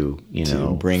you to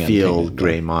bring field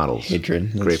gray models.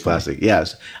 Hatred. Gray plastic.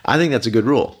 Yes. I think that's a good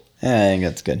rule. Yeah, I think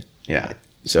that's good. Yeah.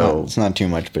 It's not too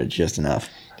much, but it's just enough.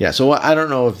 Yeah. So I don't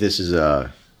know if this is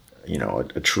a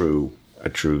true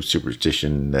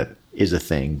superstition that is a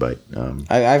thing, but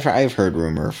I've heard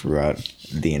rumor throughout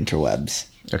the interwebs.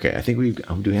 Okay. I think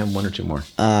do we have one or two more?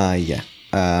 Yeah.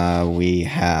 We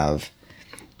have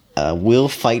Will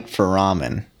Fight for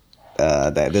Ramen.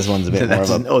 This one's a bit more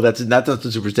of a... that's not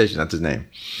the superstition. That's his name.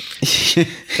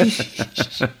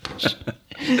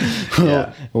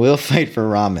 We'll fight for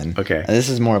ramen. Okay. This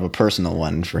is more of a personal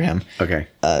one for him. Okay.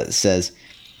 Says,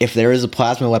 if there is a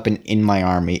plasma weapon in my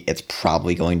army, it's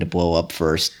probably going to blow up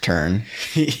first turn.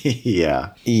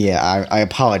 Yeah. Yeah, I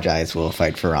apologize, We'll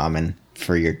Fight for Ramen,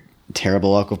 for your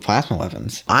terrible luck with plasma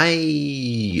weapons.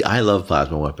 I love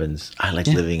plasma weapons. I like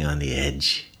living on the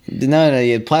edge.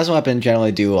 No, plasma weapons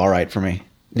generally do all right for me.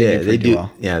 They do.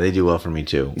 Well. Yeah, they do well for me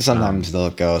too. Sometimes they'll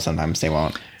go, sometimes they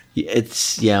won't.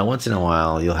 It's once in a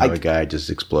while you'll have a guy just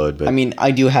explode. But I mean,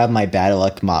 I do have my bad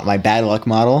luck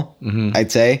model. Mm-hmm.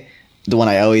 I'd say the one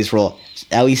I always roll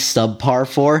at least subpar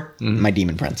for, my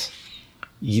Demon Prince.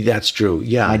 That's true.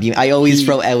 Yeah, I always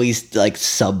throw at least like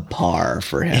subpar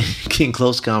for him. In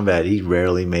close combat, he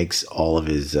rarely makes all of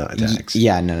his attacks.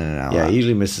 No. Yeah, he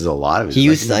usually misses a lot of his. He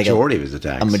uses a majority of his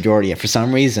attacks. A majority. For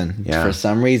some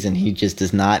reason, he just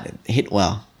does not hit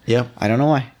well. Yeah, I don't know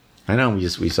why. I know.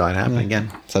 We saw it happen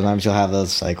again. Sometimes you'll have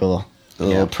those like little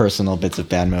personal bits of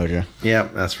bad mojo. Yeah,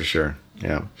 that's for sure.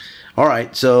 Yeah. All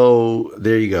right, so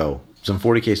there you go. some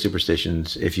 40k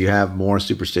superstitions. If you have more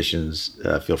superstitions,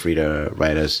 feel free to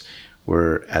write us.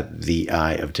 We're at the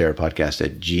Eye of Terror podcast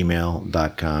at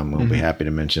gmail.com. We'll be happy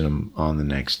to mention them on the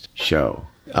next show.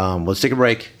 Let's take a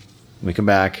break. When we come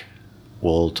back,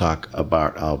 we'll talk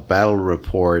about our battle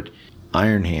report,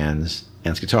 Iron Hands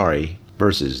and Skitarii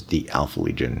versus the Alpha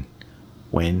Legion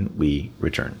when we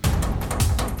return.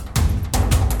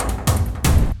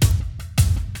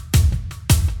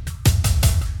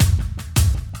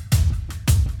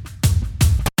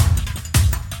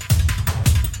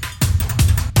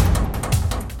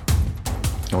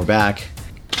 And we're back.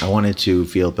 I wanted to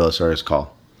field Belisaurius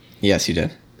Cawl. Yes, you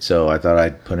did. So I thought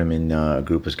I'd put him in a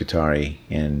group of Skitarii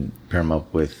and pair him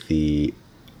up with the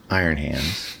Iron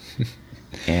Hands.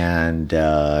 And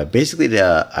basically,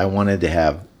 I wanted to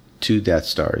have 2 Death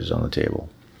Stars on the table.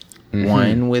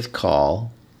 One with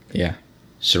Cawl. Yeah.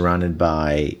 Surrounded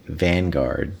by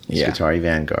Vanguard, Skitarii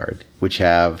Vanguard, which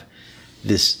have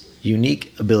this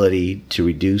unique ability to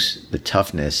reduce the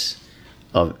toughness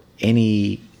of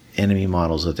any enemy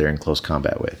models that they're in close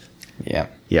combat with. Yeah.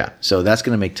 Yeah. So that's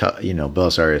going to make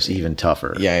Belisaurius even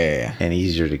tougher. Yeah. And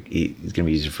it's going to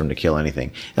be easier for him to kill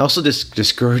anything. It also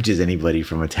discourages anybody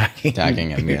from attacking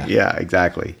him. Yeah. Yeah,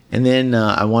 exactly. And then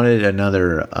I wanted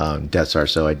another Death Star,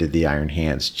 so I did the Iron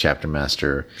Hands Chapter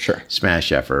Master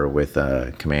Smash Effort with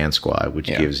a Command Squad, which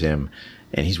gives him,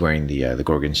 and he's wearing the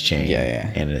Gorgon's chain.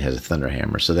 Yeah. And it has a Thunder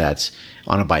Hammer. So that's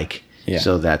on a bike. Yeah.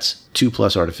 So that's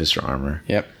 2+ Artificer Armor.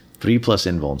 Yep. 3+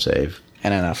 Invuln Save.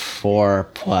 And then a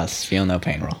 4+ Feel No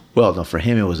Pain roll. Well, no, for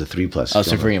him it was a 3+. Oh,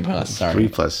 so 3+. Sorry.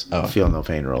 3+ Feel No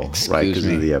Pain roll, right? Because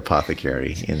of the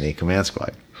Apothecary in the Command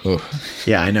Squad. Ooh.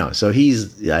 Yeah, I know. So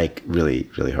he's like really,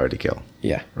 really hard to kill.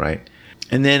 Yeah. Right.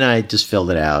 And then I just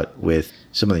filled it out with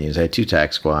some of the units. I had 2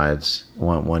 tac squads,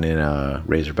 one in a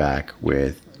Razorback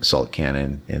with assault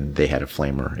cannon, and they had a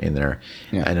flamer in there,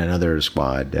 and another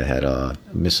squad that had a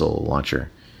missile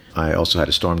launcher. I also had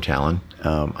a Storm Talon.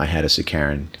 I had a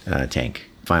Sicaran tank.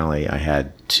 Finally, I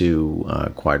had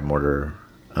 2 quad mortar,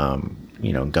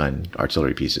 gun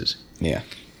artillery pieces. Yeah.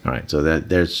 All right. So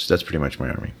that's pretty much my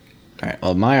army. All right.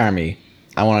 Well, my army,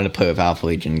 I wanted to play with Alpha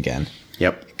Legion again.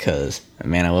 Yep. Because,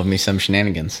 man, I love me some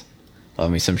shenanigans.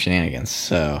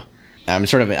 So I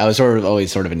was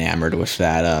always sort of enamored with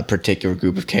that particular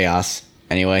group of Chaos.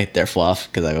 Anyway, they're fluff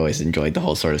because I've always enjoyed the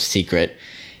whole sort of secret,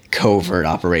 covert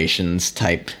operations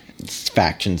type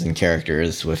factions and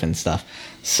characters within stuff.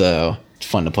 So it's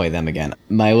fun to play them again.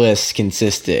 My list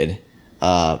consisted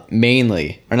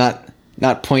mainly, or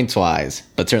not points wise,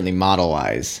 but certainly model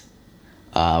wise,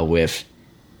 with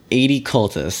 80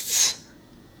 cultists,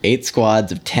 8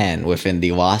 squads of 10 within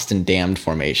the Lost and Damned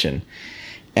formation.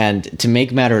 And to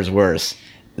make matters worse,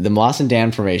 the Lost and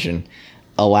Damned formation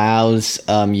allows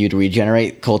you to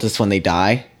regenerate cultists when they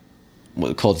die.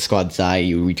 When cultist squads die,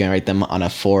 you regenerate them on a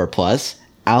 4+.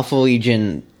 Alpha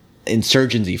Legion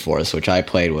Insurgency Force, which I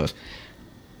played with,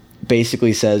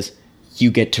 basically says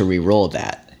you get to re-roll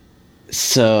that.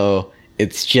 So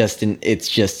it's just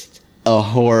a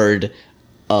horde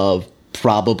of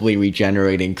probably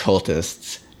regenerating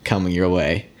cultists coming your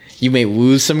way. You may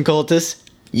lose some cultists,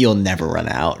 you'll never run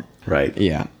out. Right.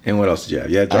 Yeah. And what else did you have?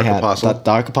 Yeah, Dark Apostle.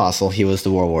 Dark Apostle, he was the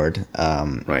warlord.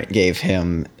 Right. Gave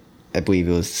him, I believe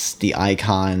it was the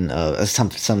icon of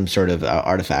some sort of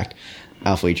artifact,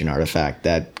 Alpha Legion artifact,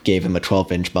 that gave him a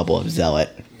 12-inch bubble of Zealot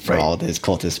for all of his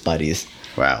cultist buddies.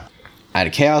 Wow. I had a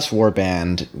Chaos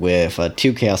Warband with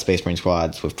 2 Chaos Space Marine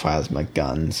squads with plasma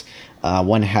guns,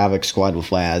 1 Havoc squad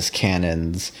with las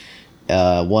cannons,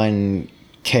 1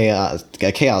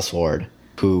 Chaos Lord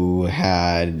who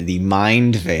had the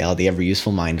Mind Veil, the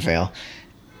ever-useful Mind Veil,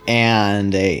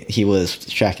 and he was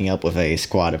shacking up with a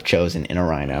squad of Chosen in a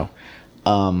Rhino.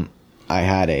 I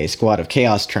had a squad of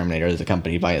Chaos Terminators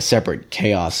accompanied by a separate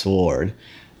Chaos Lord.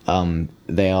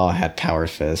 They all had Power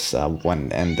Fists,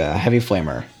 and a Heavy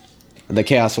Flamer. The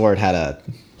Chaos Lord had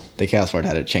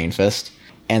a Chain Fist,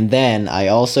 and then I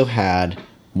also had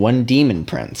 1 Demon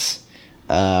Prince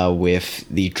with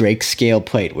the Drake Scale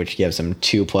Plate, which gives him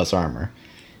 2+ armor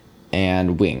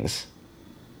and wings.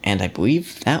 And I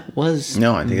believe that was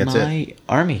my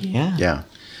army. Yeah. Yeah.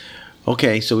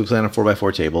 Okay, so we played on a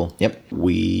 4x4 table. Yep.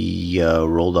 We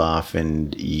rolled off,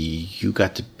 and you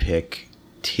got to pick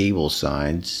table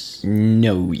sides.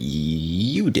 No,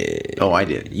 you did. Oh, I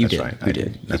did. You That's did. right. You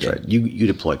did. That's right. You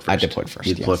deployed first. I deployed first.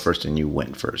 You deployed first, and you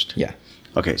went first. Yeah.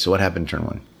 Okay, so what happened turn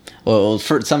 1? Well,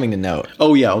 for something to note.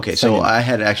 Oh, yeah, okay. So I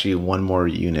had actually one more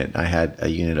unit. I had a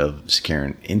unit of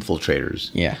Sicaran infiltrators.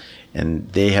 Yeah.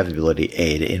 And they have the ability,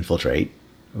 A, to infiltrate,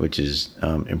 which is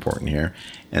important here.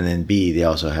 And then B, they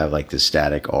also have like this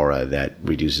static aura that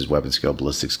reduces weapon skill,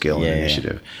 ballistic skill, and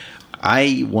initiative.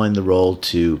 I won the role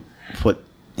to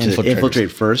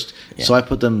infiltrate first, so I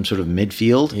put them sort of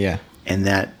midfield. Yeah, and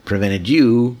that prevented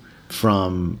you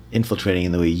from infiltrating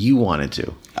in the way you wanted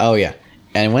to. Oh yeah.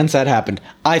 And once that happened,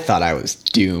 I thought I was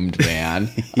doomed, man.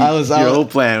 Your whole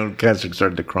plan kind of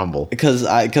started to crumble because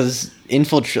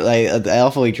the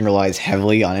Alpha Legion relies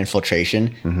heavily on infiltration.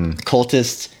 Mm-hmm.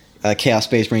 Cultists, Chaos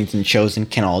Space Marines, and Chosen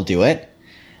can all do it,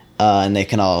 and they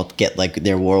can all get like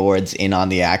their warlords in on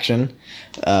the action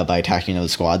by attacking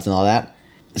those squads and all that.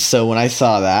 So when I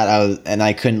saw that,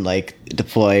 I couldn't like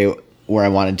deploy where I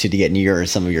wanted to get near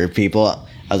some of your people.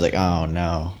 I was like, oh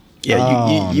no.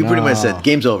 Yeah, you pretty much said,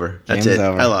 game's over. That's it.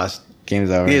 I lost.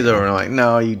 Game's over. And I'm like,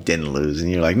 no, you didn't lose.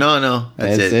 And you're like, no,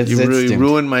 that's it. You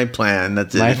ruined my plan.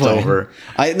 That's it. It's over.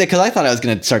 Because I thought I was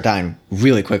going to start dying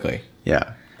really quickly.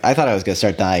 Yeah. I thought I was going to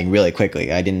start dying really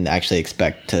quickly. I didn't actually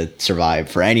expect to survive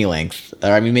for any length.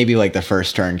 Or, I mean, maybe like the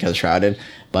first turn because Shrouded,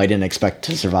 but I didn't expect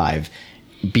to survive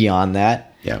beyond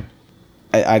that. Yeah.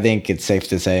 I think it's safe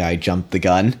to say I jumped the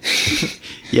gun.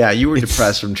 Yeah, you were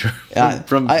depressed from I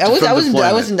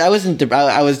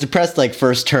was depressed like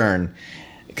first turn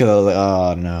because I was like,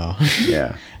 oh no.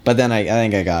 Yeah. But then I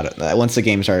think I got it. Once the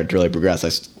game started to really progress,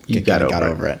 I got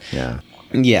over it. Yeah.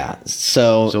 Yeah.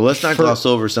 So let's not gloss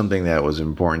over something that was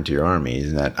important to your army,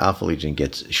 and that Alpha Legion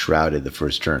gets shrouded the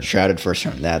first turn. Shrouded first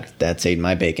turn. That saved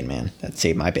my bacon, man. That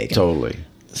saved my bacon. Totally.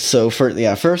 So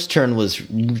first turn was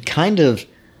kind of,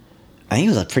 I think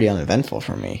it was pretty uneventful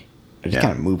for me. It just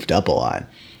kind of moved up a lot.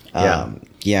 I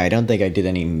don't think I did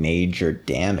any major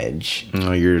damage.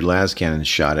 No, your las cannon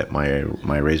shot at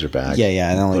my Razorback. Yeah,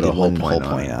 I only did one whole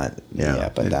point on it. Yeah,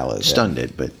 but that was stunned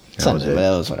it, but that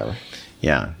was whatever.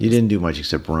 Yeah, you didn't do much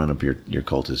except run up your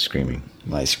cultists screaming.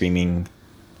 My screaming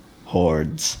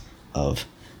hordes of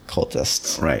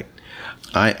cultists. Right.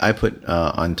 I put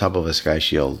on top of a Sky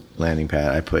Shield landing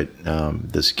pad, I put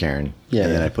the Sicaran. Yeah.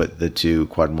 And then I put the 2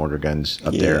 quad mortar guns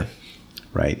up there.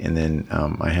 Right. And then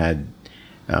I had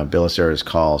Belisaurius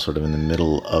Cawl sort of in the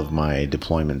middle of my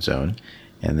deployment zone.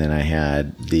 And then I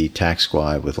had the tac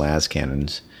squad with las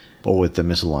cannons or with the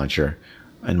missile launcher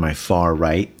in my far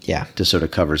right. Yeah. To sort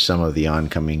of cover some of the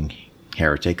oncoming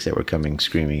heretics that were coming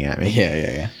screaming at me.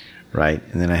 Yeah. Right.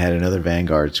 And then I had another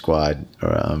Vanguard squad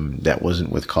that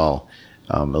wasn't with Cawl.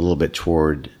 A little bit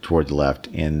toward the left,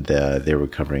 and they were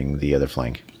covering the other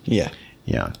flank. Yeah.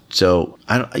 So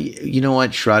you know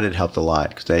what? Shrouded helped a lot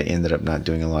because I ended up not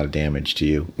doing a lot of damage to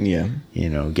you. Yeah.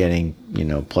 Getting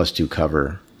 +2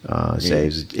 cover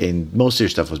saves, and most of your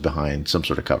stuff was behind some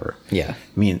sort of cover. Yeah.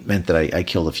 Meant that I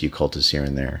killed a few cultists here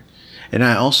and there, and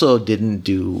I also didn't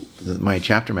do my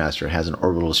chapter master has an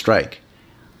orbital strike.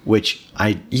 Which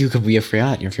you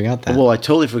forgot that. Well, I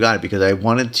totally forgot it because I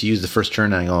wanted to use the first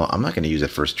turn, and I go, I'm not going to use it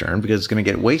first turn because it's going to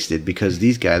get wasted because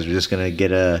these guys are just going to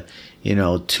get a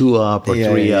 2-up or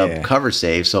 3-up cover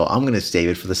save, so I'm going to save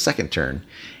it for the second turn.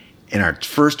 And our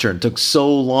first turn took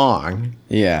so long.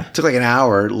 Yeah, it took like an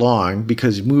hour long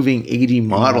because moving 80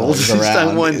 models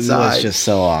on one side was just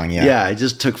so long. Yeah, it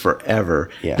just took forever.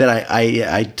 Yeah. That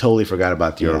I totally forgot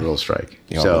about the orbital strike.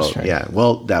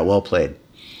 Well played.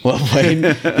 Well played.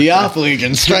 The Alpha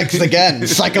Legion strikes again.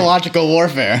 Psychological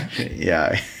warfare.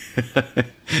 Yeah.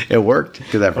 It worked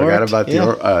because I forgot about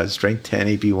the Strength 10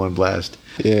 AP1 Blast.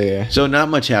 Yeah. So not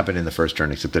much happened in the first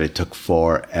turn except that it took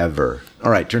forever. All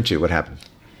right, turn 2. What happened?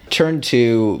 Turn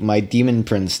 2, my Demon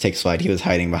Prince takes flight. He was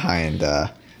hiding behind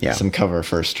some cover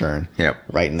first turn. Yep.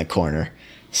 Right in the corner.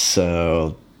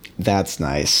 So that's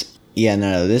nice. Yeah,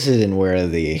 no, this isn't where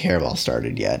the hairball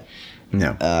started yet.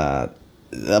 No.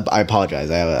 I apologize.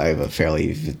 I have a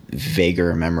fairly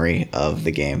vaguer memory of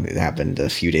the game. It happened a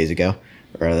few days ago,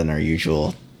 rather than our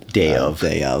usual day of.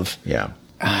 Yeah.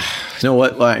 You know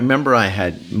what? Well, I remember I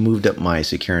had moved up my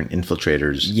Sicaran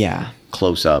infiltrators. Yeah.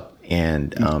 Close up,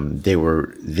 and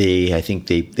I think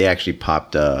they actually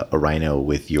popped a rhino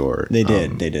with your. They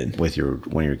did with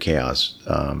one of your chaos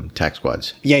tac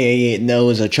squads. Yeah. No, it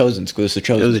was a chosen squad. It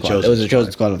was a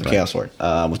chosen squad with the chaos sword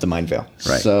with the mind veil.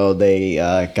 Right. So they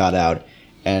got out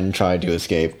and tried to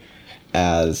escape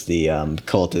as the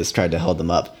cultists tried to hold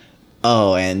them up.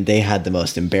 Oh, and they had the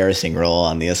most embarrassing roll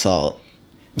on the assault.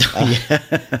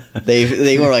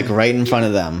 They were like right in front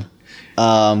of them,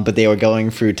 but they were going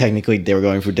through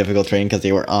difficult terrain because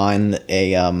they were on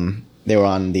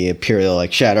the Imperial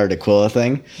like Shattered Aquila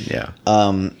thing. Yeah.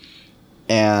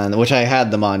 And which I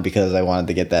had them on because I wanted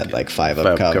to get that like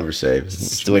 5-up cover save,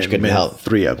 which could help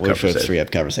 3-up cover save. 3-up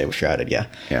cover save with Shrouded. Yeah.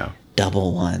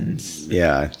 Double ones.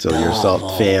 Yeah, so your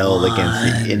assault failed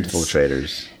against the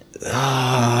infiltrators.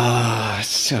 Ah,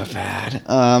 so bad.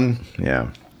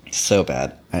 Yeah. So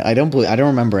bad. I don't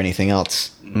remember anything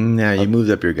else. Yeah, you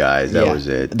moved up your guys. That was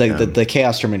it. The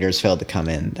Chaos Terminators failed to come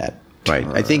in that. Right.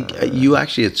 I think you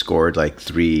actually had scored like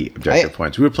 3 objective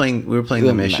points. We were playing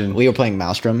the mission. We were playing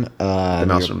Maelstrom.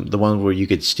 The one where you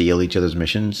could steal each other's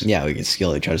missions. Yeah, we could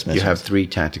steal each other's missions. You have 3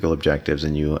 tactical objectives,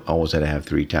 and you always had to have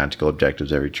 3 tactical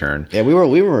objectives every turn. Yeah,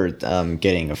 we were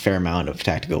getting a fair amount of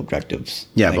tactical objectives.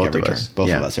 Yeah, both of us.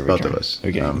 Both of us every turn. Both of us.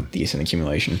 We're getting decent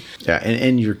accumulation. Yeah,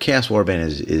 and your Chaos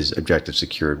Warband is objective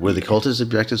secured. Were the cultists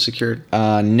objective secured?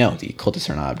 No, the cultists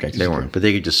are not objective secured. They weren't, but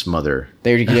they could just smother.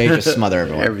 They just smother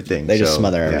everyone. Everything. They just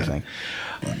smother everything.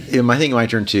 I think in my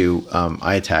turn 2,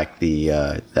 I attacked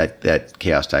the that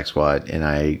Chaos Tac Squad, and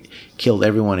I killed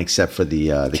everyone except for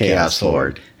the Chaos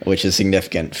Lord, which is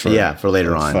significant for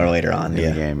later on in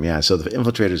the game. Yeah, so the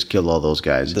infiltrators killed all those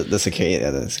guys.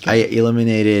 I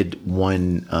eliminated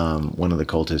one of the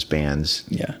cultist bands.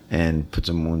 Yeah, and put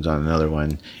some wounds on another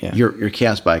one. Yeah. Your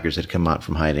Chaos Bikers had come out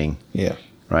from hiding. Yeah.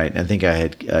 Right, I think I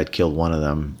had killed one of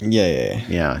them.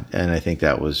 Yeah, and I think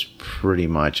that was pretty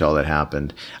much all that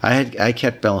happened. I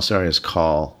kept Belisaurius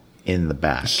Cawl in the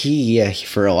back.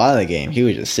 For a lot of the game, he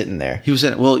was just sitting there. He was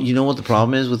in. Well, you know what the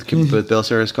problem is with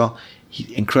Belisaurius Cawl?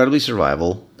 Incredibly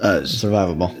survivable,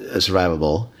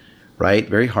 right?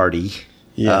 Very hardy.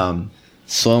 Yeah.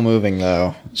 Slow moving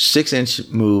though. 6-inch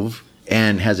move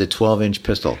and has a 12-inch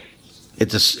pistol.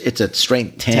 It's a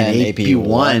strength 10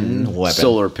 AP1 weapon.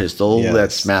 Solar pistol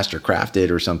that's master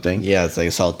crafted or something. Yeah, it's like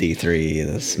Assault D3,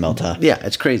 the Smelta. Yeah,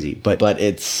 it's crazy, but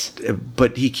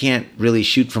he can't really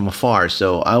shoot from afar.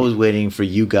 So I was waiting for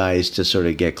you guys to sort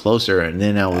of get closer, and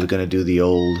then I was going to do the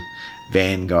old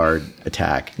Vanguard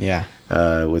attack. Yeah,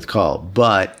 with Cawl,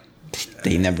 but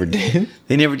they never did.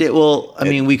 They never did. Well, I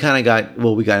mean, we got into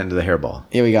the hairball.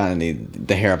 Yeah, we got into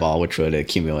the hairball, which would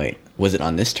accumulate. Was it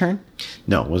on this turn?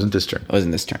 No, it wasn't this turn. It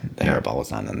wasn't this turn. The hairball was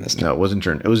not on this turn. No, it wasn't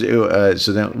turn. It was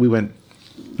so then we went.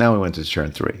 Now we went to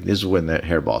turn 3. This is when the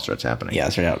hairball starts happening. Yeah,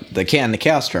 the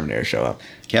Chaos Terminators show up.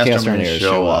 Chaos Terminators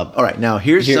show up. All right, now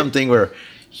here's something where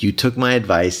you took my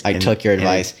advice. I took your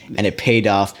advice, and it paid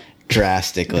off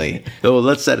drastically. So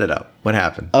let's set it up. What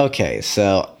happened? Okay,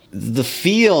 so the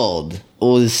field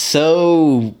was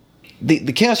so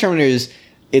the Chaos Terminators.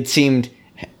 It seemed.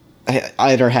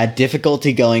 Either had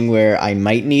difficulty going where I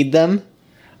might need them,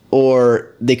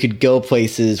 or they could go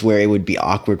places where it would be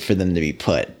awkward for them to be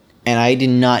put. And I did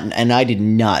not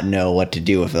know what to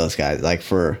do with those guys.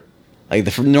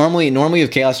 Normally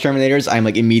with Chaos Terminators, I'm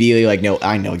like immediately like, no,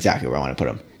 I know exactly where I want to put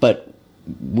them. But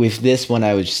with this one,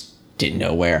 I just didn't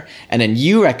know where. And then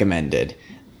you recommended,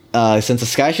 since the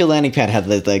Skyshield landing pad had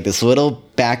like this little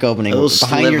back opening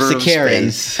behind your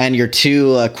Sicarian and your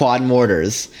 2 quad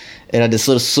mortars. It had this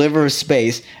little sliver of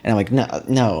space, and I'm like,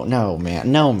 no,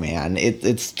 man.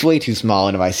 It's way too small,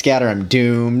 and if I scatter, I'm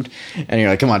doomed. And you're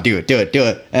like, come on, do it.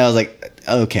 And I was like,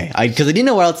 okay. Because I didn't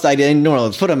know where else, I didn't know where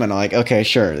else to put them, and I'm like, okay,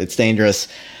 sure, it's dangerous.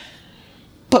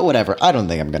 But whatever, I don't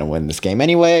think I'm going to win this game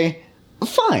anyway.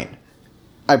 Fine.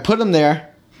 I put them there,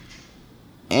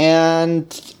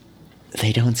 and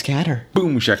they don't scatter.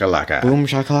 Boom shakalaka. Boom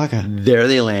shakalaka. There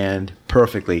they land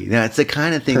perfectly. Now, it's the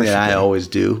kind of thing that I always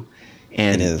do.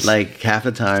 And like half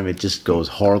the time, it just goes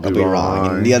horribly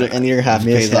wrong. And the other half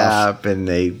pays off, and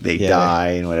they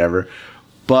die and whatever.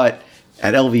 But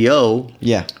at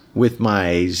LVO, with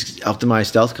my optimized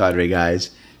stealth cadre guys,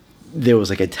 there was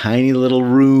like a tiny little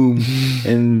room,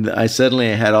 and I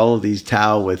had all of these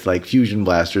Tau with like fusion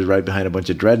blasters right behind a bunch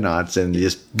of dreadnoughts, and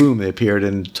just boom, they appeared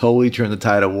and totally turned the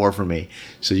tide of war for me.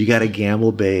 So you got to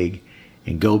gamble big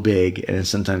and go big, and then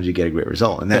sometimes you get a great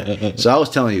result. And so I was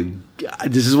telling you,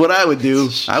 this is what I would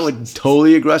do. I would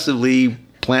totally aggressively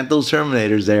plant those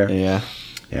Terminators there. Yeah.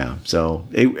 So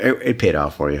it paid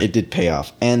off for you. It did pay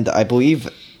off, and I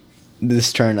believe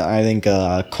this turn, I think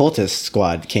Cultist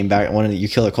squad came back. You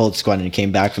killed a Cultist squad, and it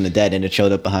came back from the dead, and it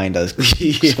showed up behind a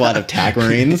squad of TAC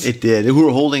Marines. It did. Who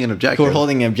were holding an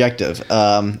objective.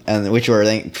 And which were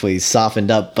thankfully softened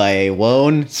up by a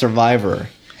lone survivor.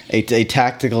 A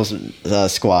tactical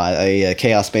squad, a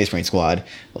Chaos Space Marine squad,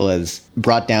 was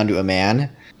brought down to a man,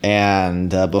 and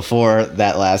before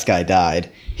that last guy died,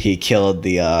 he killed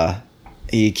the sergeant.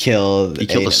 Yeah, he killed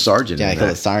a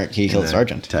sergeant. He killed a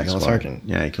sergeant.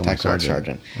 Yeah, he killed a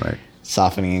sergeant. Right,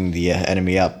 softening the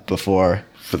enemy up for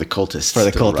the cultists. For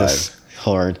the cultist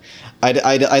horde.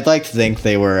 I'd like to think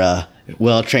they were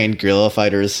well trained guerrilla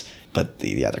fighters. But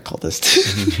the other cultists,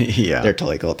 they're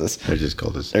totally cultists. They're just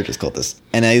cultists.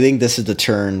 And I think this is the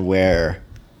turn where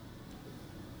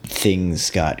things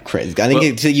got crazy. I think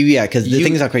because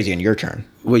things got crazy on your turn.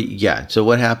 Well, yeah. So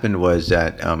what happened was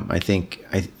that I think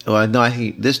it was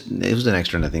the next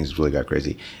turn that things really got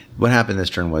crazy. what happened this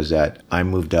turn was that I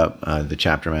moved up the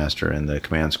chapter master and the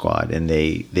command squad, and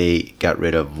they got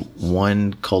rid of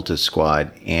one cultist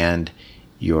squad and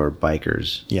your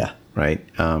bikers. Yeah. Right?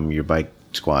 Your bike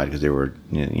squad, because they were,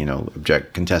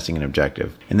 contesting an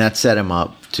objective. And that set him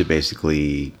up to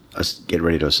basically get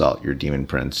ready to assault your demon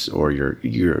prince or your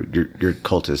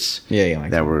cultists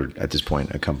that were at this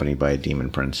point accompanied by a demon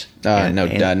prince. No,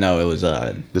 it was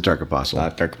the Dark Apostle.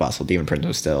 Dark Apostle. Demon prince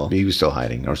was still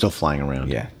hiding or still flying around.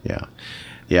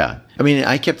 Yeah. I mean,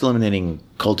 I kept eliminating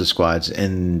cultist squads,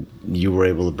 and you were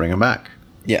able to bring them back.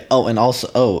 Yeah. Oh, and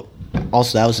also that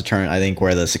was the turn I think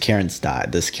where the Sakarans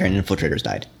died. The Sakaran infiltrators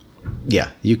died.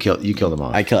 Yeah, you killed them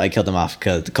off. I killed them off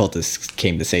because the cultists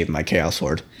came to save my Chaos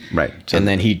Sword. Right. So and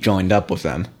then he joined up with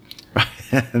them.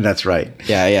 That's right.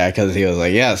 Yeah, because he was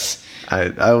like, yes.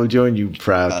 I will join you,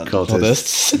 proud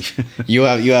cultists. you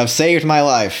have saved my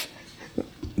life.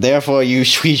 Therefore, we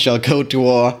shall go to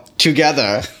war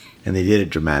together. And they did it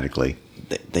dramatically.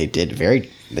 They did it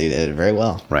very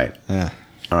well. Right. Yeah.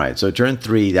 All right. So turn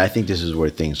 3, I think this is where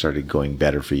things started going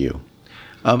better for you.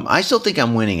 I still think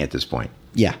I'm winning at this point.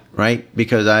 Yeah. Right?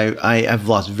 Because I've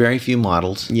lost very few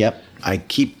models. Yep. I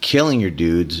keep killing your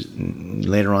dudes.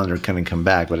 Later on, they're going to come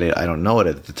back, but I don't know it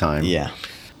at the time. Yeah.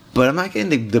 But I'm not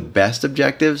getting the best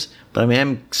objectives, but I mean,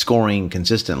 I'm scoring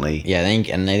consistently. Yeah, I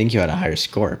think you had a higher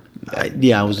score. I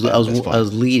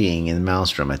was leading in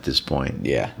Maelstrom at this point.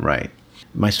 Yeah. Right.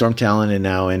 My Storm Talon had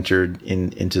now entered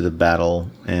into the battle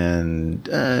and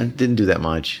didn't do that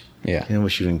much. Yeah.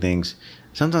 Was shooting things.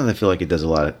 Sometimes I feel like it does a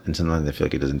lot, and sometimes I feel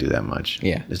like it doesn't do that much.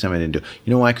 Yeah. This time I didn't do.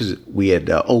 You know why? Because we had.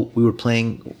 We were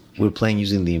playing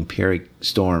using the Empiric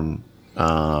Storm.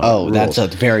 Rules. That's a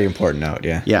very important note.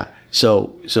 Yeah. Yeah.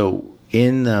 So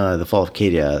in the Fall of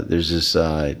Cadia, there's this.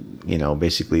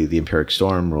 Basically the Empiric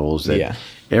Storm rules that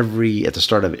at the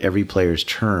start of every player's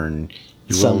turn.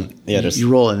 You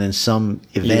roll, and then some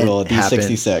event happens.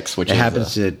 D66, which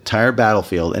happens to the entire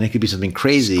battlefield, and it could be something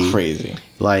crazy.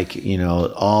 Like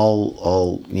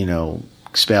all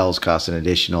spells cost an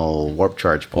additional warp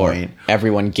charge point. Or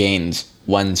everyone gains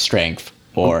 1 strength,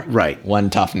 or 1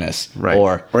 toughness,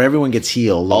 or everyone gets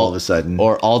healed all of a sudden,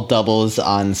 or all doubles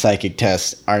on psychic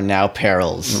tests are now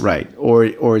perils,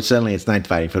 or suddenly it's night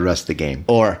fighting for the rest of the game,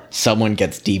 or someone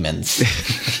gets demons.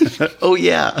 Oh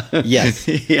yeah, yes,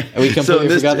 yeah. We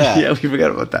completely forgot that. Yeah, we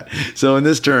forgot about that. So in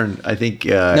this turn, I think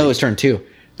no, it was turn 2.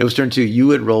 It was turn 2. You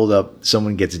had rolled up.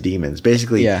 Someone gets demons.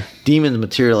 Basically, demons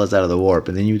materialize out of the warp,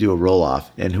 and then you do a roll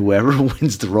off, and whoever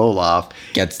wins the roll off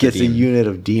gets a unit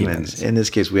of demons. In this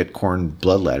case, we had Khorne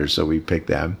Bloodletters, so we picked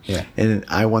them. Yeah, and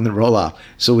I won the roll off.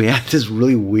 So we had this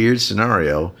really weird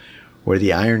scenario where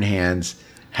the Iron Hands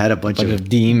had a bunch of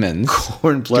demons,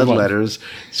 Khorne Bloodletters,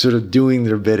 sort of doing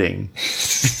their bidding.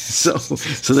 So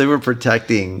they were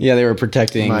protecting. Yeah, they were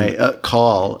protecting my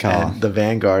Cawl and the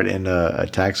Vanguard and the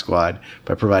Tac Squad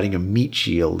by providing a meat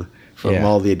shield from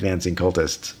all the advancing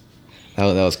cultists. That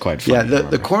was quite fun. Yeah,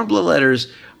 the Khorne Bloodletters.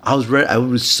 I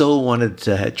was so wanted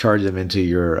to charge them into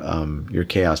your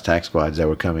Chaos Tac Squads that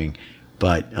were coming.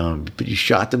 But you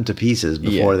shot them to pieces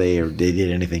before they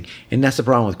did anything, and that's the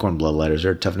problem with Khorne Bloodletters.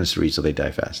 They're toughness 3, so they die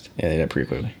fast. Yeah, they die pretty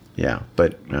quickly. Yeah,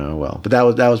 but that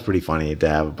was pretty funny to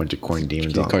have a bunch of Khorne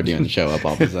demons. Khorne demons show up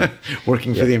all of a sudden,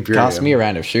 working for the Imperium. Cost me a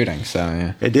round of shooting, so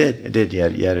yeah. It did. You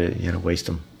had to waste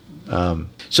them.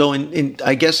 So in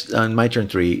I guess on my turn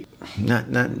 3,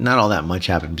 not all that much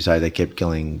happened besides I kept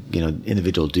killing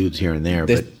individual dudes here and there,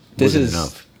 but this wasn't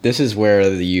enough. This is where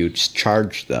you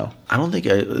charged, though. I don't think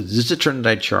is this a turn that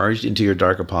I charged into your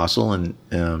Dark Apostle, and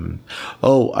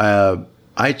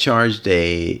I charged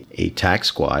a Tac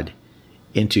Squad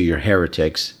into your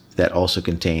Heretics that also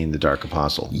contained the Dark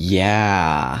Apostle.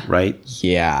 Yeah. Right.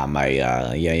 Yeah. My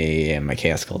my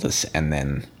Chaos Cultists, and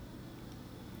then.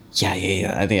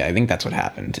 Yeah. I think that's what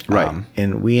happened. Right,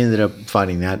 and we ended up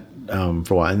fighting that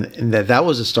for a while, and that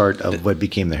was the start of what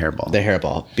became the Hairball. The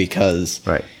Hairball, because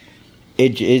right.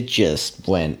 It just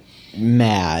went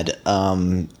mad.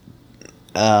 Another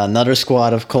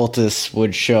squad of cultists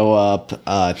would show up.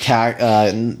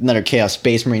 Another Chaos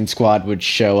Space Marine squad would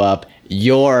show up.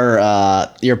 Your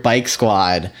bike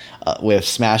squad with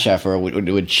Smash Effort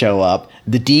would show up.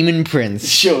 The Demon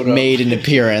Prince made an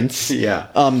appearance. Yeah.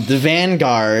 The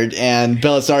Vanguard and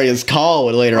Belisaurius Cawl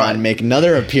would later on make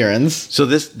another appearance. So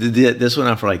this went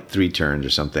on for like 3 turns or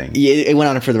something. Yeah, it went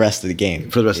on for the rest of the game.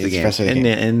 For the rest of the game.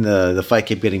 And the fight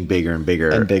kept getting bigger and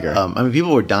bigger. And bigger. I mean,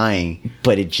 people were dying.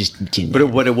 But it just didn't.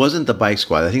 But it wasn't the bike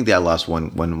squad. I think they had lost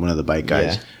one of the bike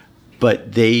guys. Yeah.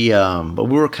 But but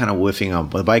we were kind of whiffing on.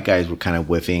 The bike guys were kind of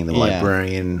whiffing. The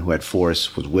librarian who had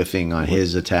force was whiffing on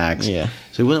his attacks. Yeah.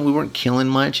 So we weren't killing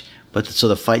much. But so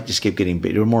the fight just kept getting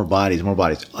big. There were more bodies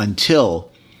until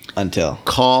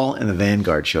Cawl and the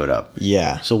Vanguard showed up.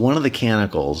 Yeah. So one of the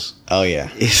canicles. Oh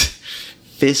yeah. Is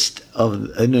Fist of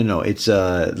it's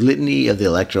Litany of the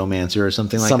Electromancer or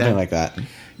something like that. Something like that.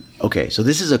 Okay, so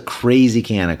this is a crazy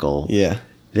canicle. Yeah.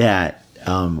 That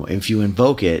if you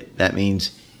invoke it, that means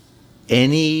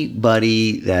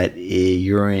anybody that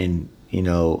you're in,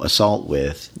 assault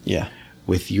with. Yeah.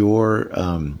 With your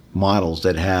models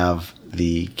that have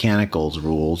the canicles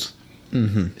rules,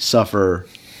 suffer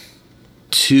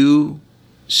 2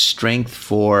 strength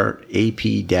 4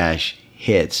 AP dash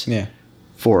hits. Yeah.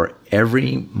 For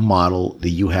every model that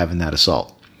you have in that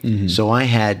assault. So I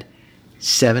had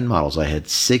 7 models. I had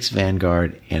 6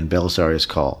 Vanguard and Belisaurius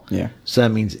Cawl. Yeah. So that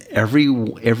means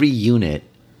every unit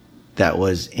that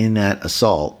was in that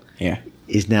assault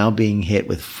is now being hit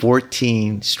with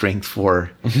 14 strength 4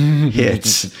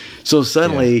 hits. So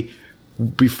suddenly,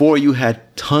 before you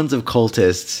had tons of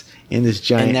cultists in this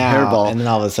giant hairball, and then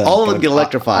all of a sudden, all of them get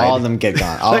electrified. All of them get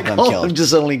gone. All of them killed. All of them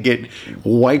just suddenly get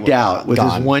wiped out with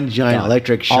this one giant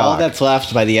electric shock. All that's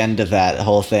left by the end of that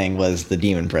whole thing was the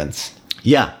Demon Prince.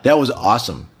 Yeah, that was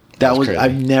awesome. That was crazy.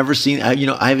 I've never seen.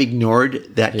 I've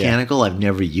ignored that canicle. I've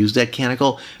never used that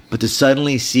canicle, but to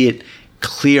suddenly see it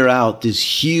clear out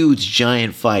this huge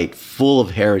giant fight full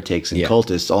of heretics and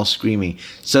cultists all screaming.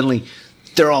 Suddenly,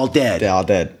 they're all dead. They're all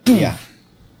dead. Boom. Yeah,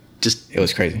 it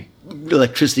was crazy.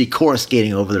 Electricity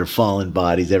coruscating over their fallen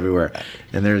bodies everywhere,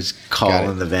 and there's Cawl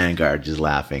and the Vanguard just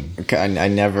laughing. I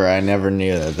never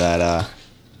knew that.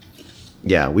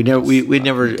 Yeah, we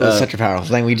never. It was such a powerful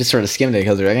thing. We just sort of skimmed it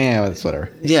because we're like, it's whatever.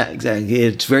 Yeah, exactly.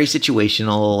 It's very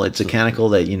situational. It's a canicle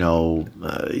that you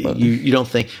don't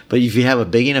think, but if you have a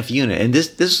big enough unit, and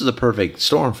this is the perfect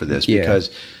storm for this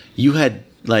because you had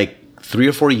like 3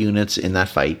 or 4 units in that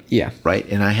fight. Yeah. Right,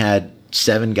 and I had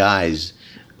 7 guys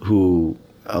who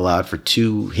allowed for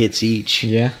 2 hits each.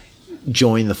 Yeah.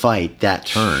 Join the fight that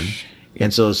turn,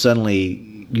 and so suddenly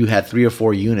you had 3 or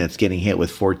 4 units getting hit with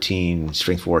 14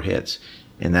 strength 4 hits,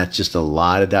 and that's just a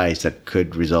lot of dice that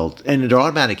could result. And they're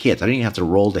automatic hits. I didn't even have to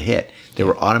roll to hit; they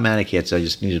were automatic hits. I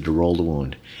just needed to roll the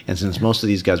wound. And since most of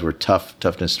these guys were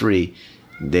toughness 3,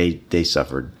 they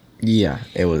suffered. Yeah,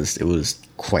 it was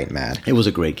quite mad. It was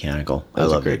a great canicle. I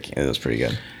loved it. It was pretty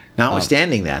good.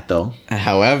 Notwithstanding that, though.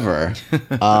 However,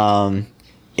 on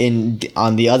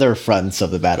the other fronts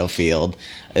of the battlefield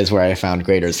is where I found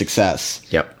greater success.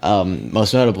 Yep.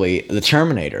 Most notably, the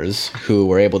Terminators, who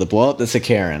were able to blow up the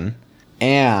Sicaran,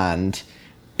 and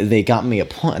they got me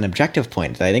an objective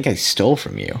point that I think I stole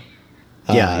from you.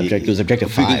 It was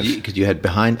objective 5. Because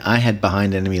I had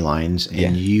behind enemy lines,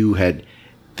 and you had,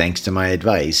 thanks to my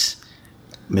advice,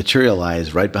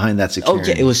 materialized right behind that Sicaran. Oh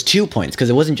yeah, it was 2 points because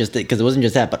it wasn't just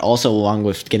that, but also along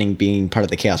with being part of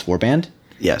the Chaos Warband.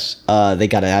 Yes. They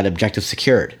got that objective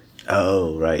secured.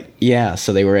 Oh, right. Yeah,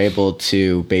 so they were able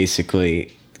to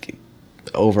basically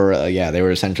they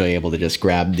were essentially able to just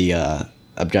grab the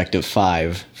objective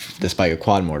 5 despite your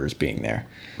quad mortars being there.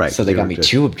 Right. So they got me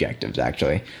 2 objectives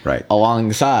actually. Right.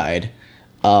 Alongside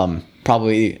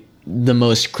probably the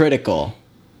most critical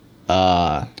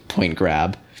point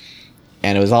grab,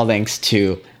 and it was all thanks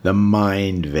to the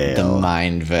Mind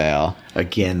Veil.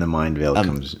 Again, the Mind Veil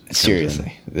comes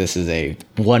seriously. This is a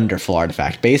wonderful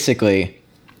artifact. Basically,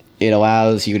 it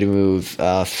allows you to move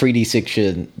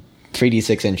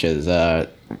 3d6 inches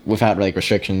without like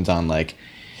restrictions on like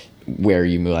where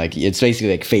you move. Like it's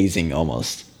basically like phasing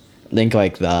almost. Think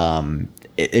like the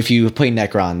if you play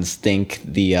Necrons, think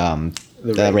the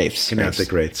Wraiths.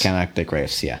 Canoptic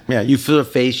Wraiths, yeah. Yeah, you feel a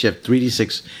phase shift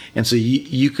 3d6, and so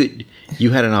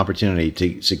you had an opportunity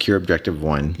to secure objective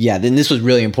 1. Yeah, then this was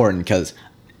really important because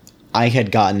I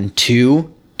had gotten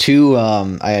two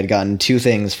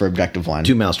things for objective 1.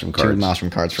 2 Maelstrom cards. 2 Maelstrom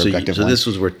cards for objective 1. So this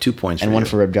was worth 2 points and 1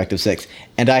 for objective 6.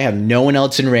 And I have no one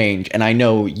else in range, and I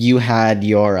know you had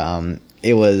your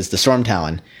it was the Storm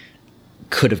Talon.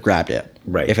 Could have grabbed it.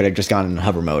 Right. If it had just gone in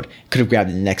hover mode. Could have grabbed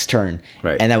it next turn.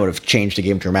 Right. And that would have changed the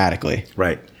game dramatically.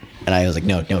 Right. And I was like,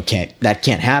 no, that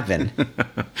can't happen.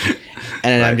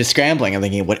 And I'm just scrambling. I'm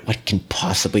thinking, what can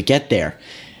possibly get there?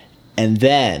 And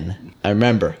then I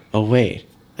remember, oh wait,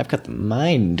 I've got the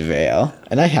Mind Veil,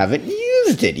 and I haven't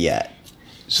used it yet.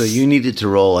 So you needed to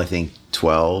roll, I think,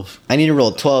 12. I need to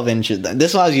roll 12 inches.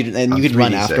 This allows you to, and you could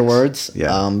run afterwards.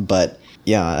 Yeah. But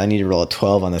yeah, I need to roll a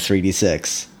 12 on the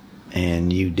 3d6.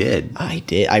 And you did. I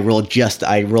did. I rolled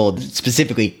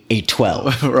specifically a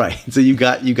 12. Right. So you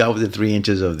got within 3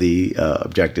 inches of the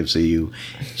objective. So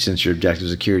since your objective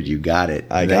secured, you got it.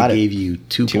 That gave you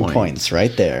 2 points. 2 points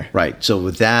right there. Right. So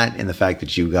with that and the fact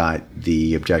that you got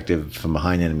the objective from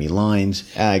behind enemy lines,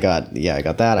 I got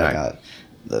that. Right.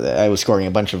 I was scoring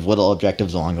a bunch of little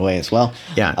objectives along the way as well.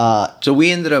 Yeah. So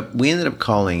we ended up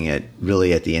calling it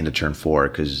really at the end of turn 4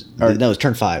 because no, it was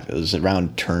turn 5. It was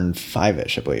around turn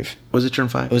 5-ish, I believe. Was it turn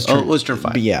 5? It was turn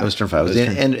 5. Yeah, it was turn 5. It was the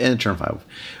end of turn 5.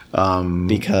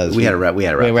 Because we had a rabbit. We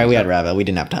had a rabbit. We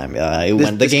didn't have time.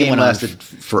 The game went on.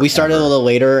 We started a little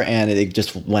later, and it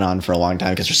just went on for a long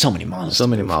time because there's so many models. So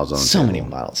many models on the So table. many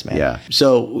models, man. Yeah.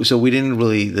 So we didn't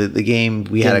really the game.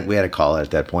 We had a call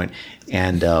at that point,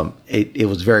 and it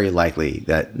was very likely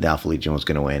that the Alpha Legion was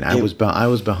going to win. I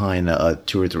was behind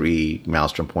 2 or 3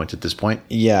 Maelstrom points at this point.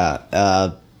 Yeah.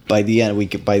 By the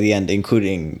end,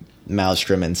 including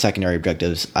Maelstrom and secondary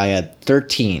objectives, I had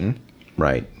 13.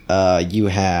 Right. You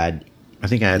had. I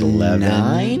think I had 11.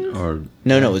 9? Or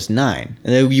no, it was 9.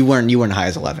 You weren't high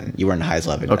as 11. You weren't high as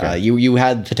 11. Okay. You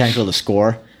had potential to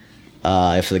score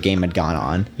if the game had gone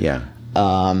on. Yeah.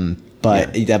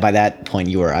 But by that point,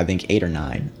 you were, I think, 8 or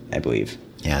 9, I believe.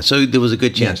 Yeah, so there was a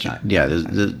good chance. Yeah,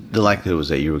 the likelihood was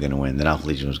that you were going to win, that Alpha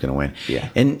Legion was going to win. Yeah.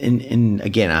 And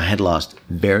again, I had lost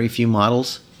very few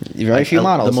models. Very few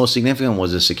models. The most significant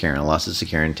was the Sicaran. I lost the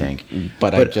Sicaran tank.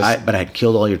 But I had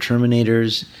killed all your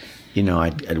Terminators.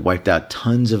 I'd wiped out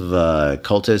tons of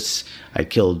cultists. I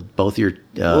killed both your.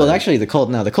 Well, actually, the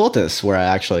cultists were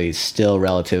actually still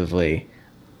relatively.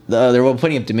 They were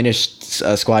putting up diminished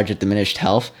squads at diminished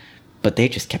health, but they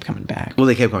just kept coming back. Well,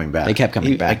 they kept coming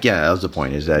back. Yeah, that was the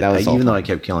point. Is that even though I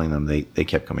kept killing them, they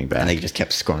kept coming back, and they just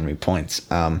kept scoring me points.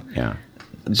 Yeah.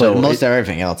 So most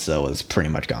everything else though was pretty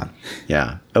much gone.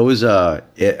 Yeah, it was.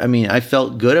 I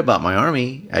felt good about my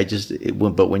army.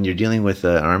 But when you're dealing with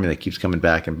an army that keeps coming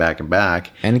back and back and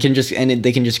back, they can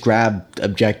just grab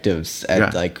objectives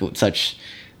at such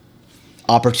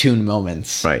opportune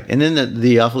moments, right? And then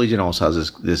the Alpha Legion also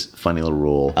has this funny little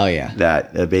rule. Oh yeah,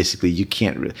 that basically you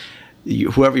can't.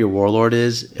 Whoever your warlord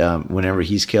is, whenever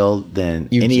he's killed, then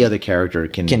any other character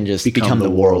can just become the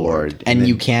warlord, and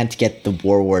you can't get the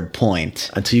warlord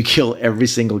point until you kill every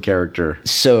single character.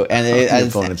 So the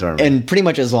opponent's army. And pretty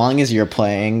much as long as you're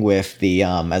playing with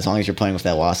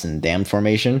that Lost and Damned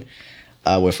formation,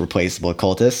 with replaceable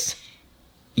cultists,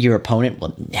 your opponent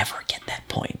will never get that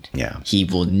point. Yeah, he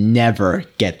will never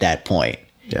get that point.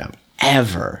 Yeah,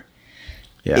 ever.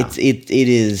 Yeah,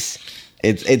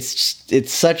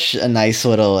 It's such a nice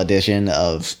little addition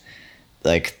of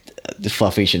like the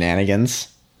fluffy shenanigans,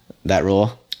 that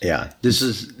rule. Yeah, this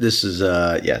is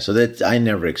So that I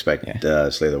never expect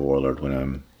Slay the Warlord when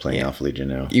I'm playing Alpha Legion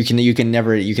now. You can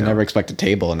never expect a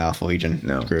table in Alpha Legion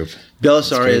group.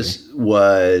 Belisaurius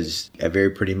was a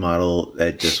very pretty model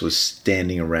that just was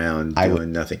standing around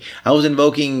doing nothing. I was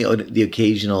invoking the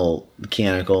occasional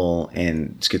mechanical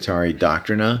and Skitarii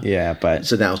Doctrina. Yeah, but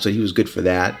so he was good for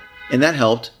that. And that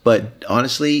helped, but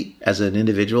honestly, as an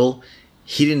individual,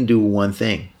 he didn't do one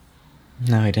thing.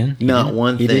 No, he didn't.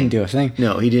 One thing. He didn't do a thing.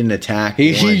 No, he didn't attack.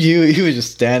 He was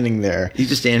just standing there. He's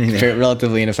just standing there.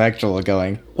 Relatively ineffectual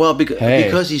going. Well,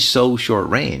 because he's so short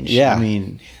range. Yeah. I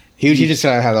mean, he just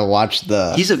kind of had to watch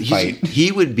the fight.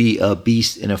 He would be a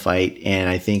beast in a fight, and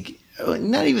I think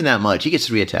not even that much. He gets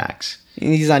 3 attacks.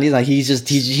 He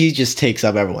just takes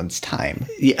up everyone's time.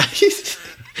 Yeah.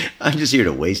 I'm just here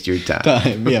to waste your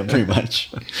time. Yeah, pretty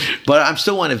much. But I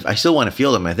still want to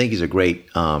field him. I think he's a great.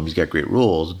 He's got great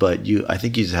rules, but I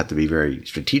think you just have to be very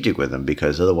strategic with him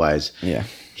because otherwise,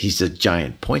 he's a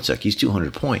giant point suck. He's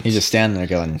 200 points. He's just standing there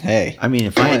going, "Hey." I mean,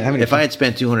 if I had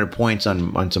spent 200 points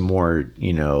on some more,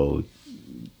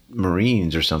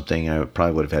 Marines or something, I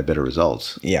probably would have had better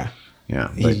results. Yeah.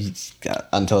 Yeah.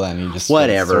 Until then, he just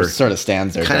whatever sort of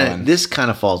stands there. This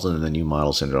kind of falls into the new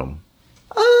model syndrome.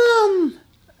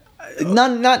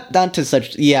 Not to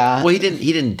such. Yeah. Well, he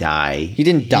didn't die. He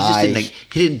didn't die.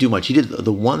 He didn't do much. He did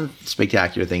the one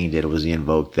spectacular thing he did was he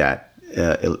invoked that.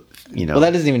 Well,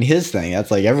 that isn't even his thing.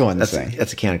 That's like everyone's thing.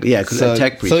 That's a canonical. Yeah, because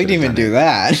tech priest. So he didn't even do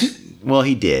that. Well,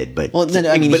 he did, but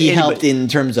he helped in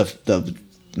terms of the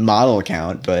model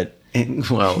count, but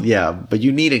but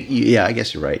you need I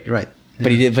guess you're right. You're right.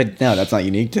 But he did. But no, that's not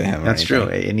unique to him. That's true.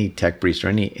 Any tech priest or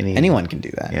anyone can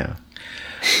do that. Yeah.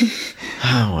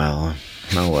 Oh well.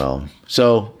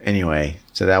 So anyway,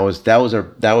 that was our battle.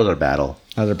 That was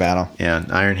our battle. Yeah,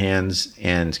 Iron Hands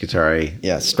and Skitarii.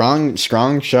 Yeah, strong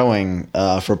showing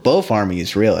for both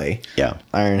armies, really. Yeah.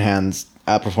 Iron Hands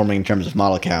outperforming in terms of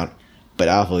model count, but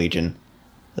Alpha Legion,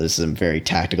 there's some very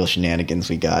tactical shenanigans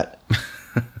we got.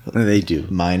 They do.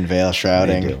 Mind veil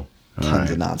shrouding. They do.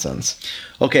 Tons of nonsense.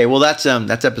 Okay, well, that's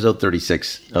episode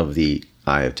 36 of the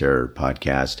Eye of Terror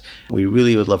podcast. We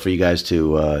really would love for you guys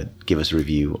to give us a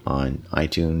review on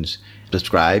iTunes,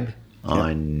 subscribe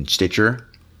on Stitcher,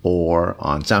 or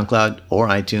on SoundCloud, or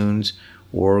iTunes,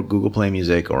 or Google Play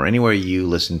Music, or anywhere you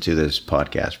listen to this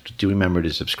podcast. Do remember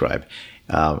to subscribe.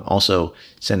 Also,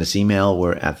 send us email.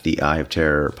 We're at the Eye of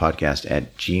Terror podcast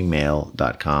at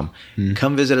gmail.com.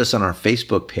 Come visit us on our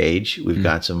Facebook page. We've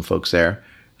got some folks there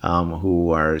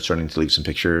who are starting to leave some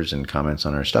pictures and comments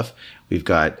on our stuff. We've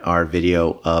got our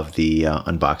video of the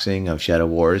unboxing of Shadow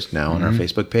Wars now on our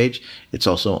Facebook page. It's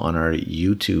also on our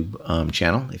YouTube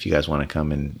channel. If you guys want to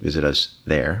come and visit us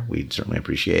there, we'd certainly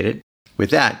appreciate it. With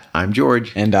that, I'm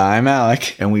George. And I'm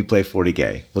Alec. And we play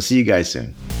 40K. We'll see you guys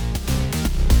soon.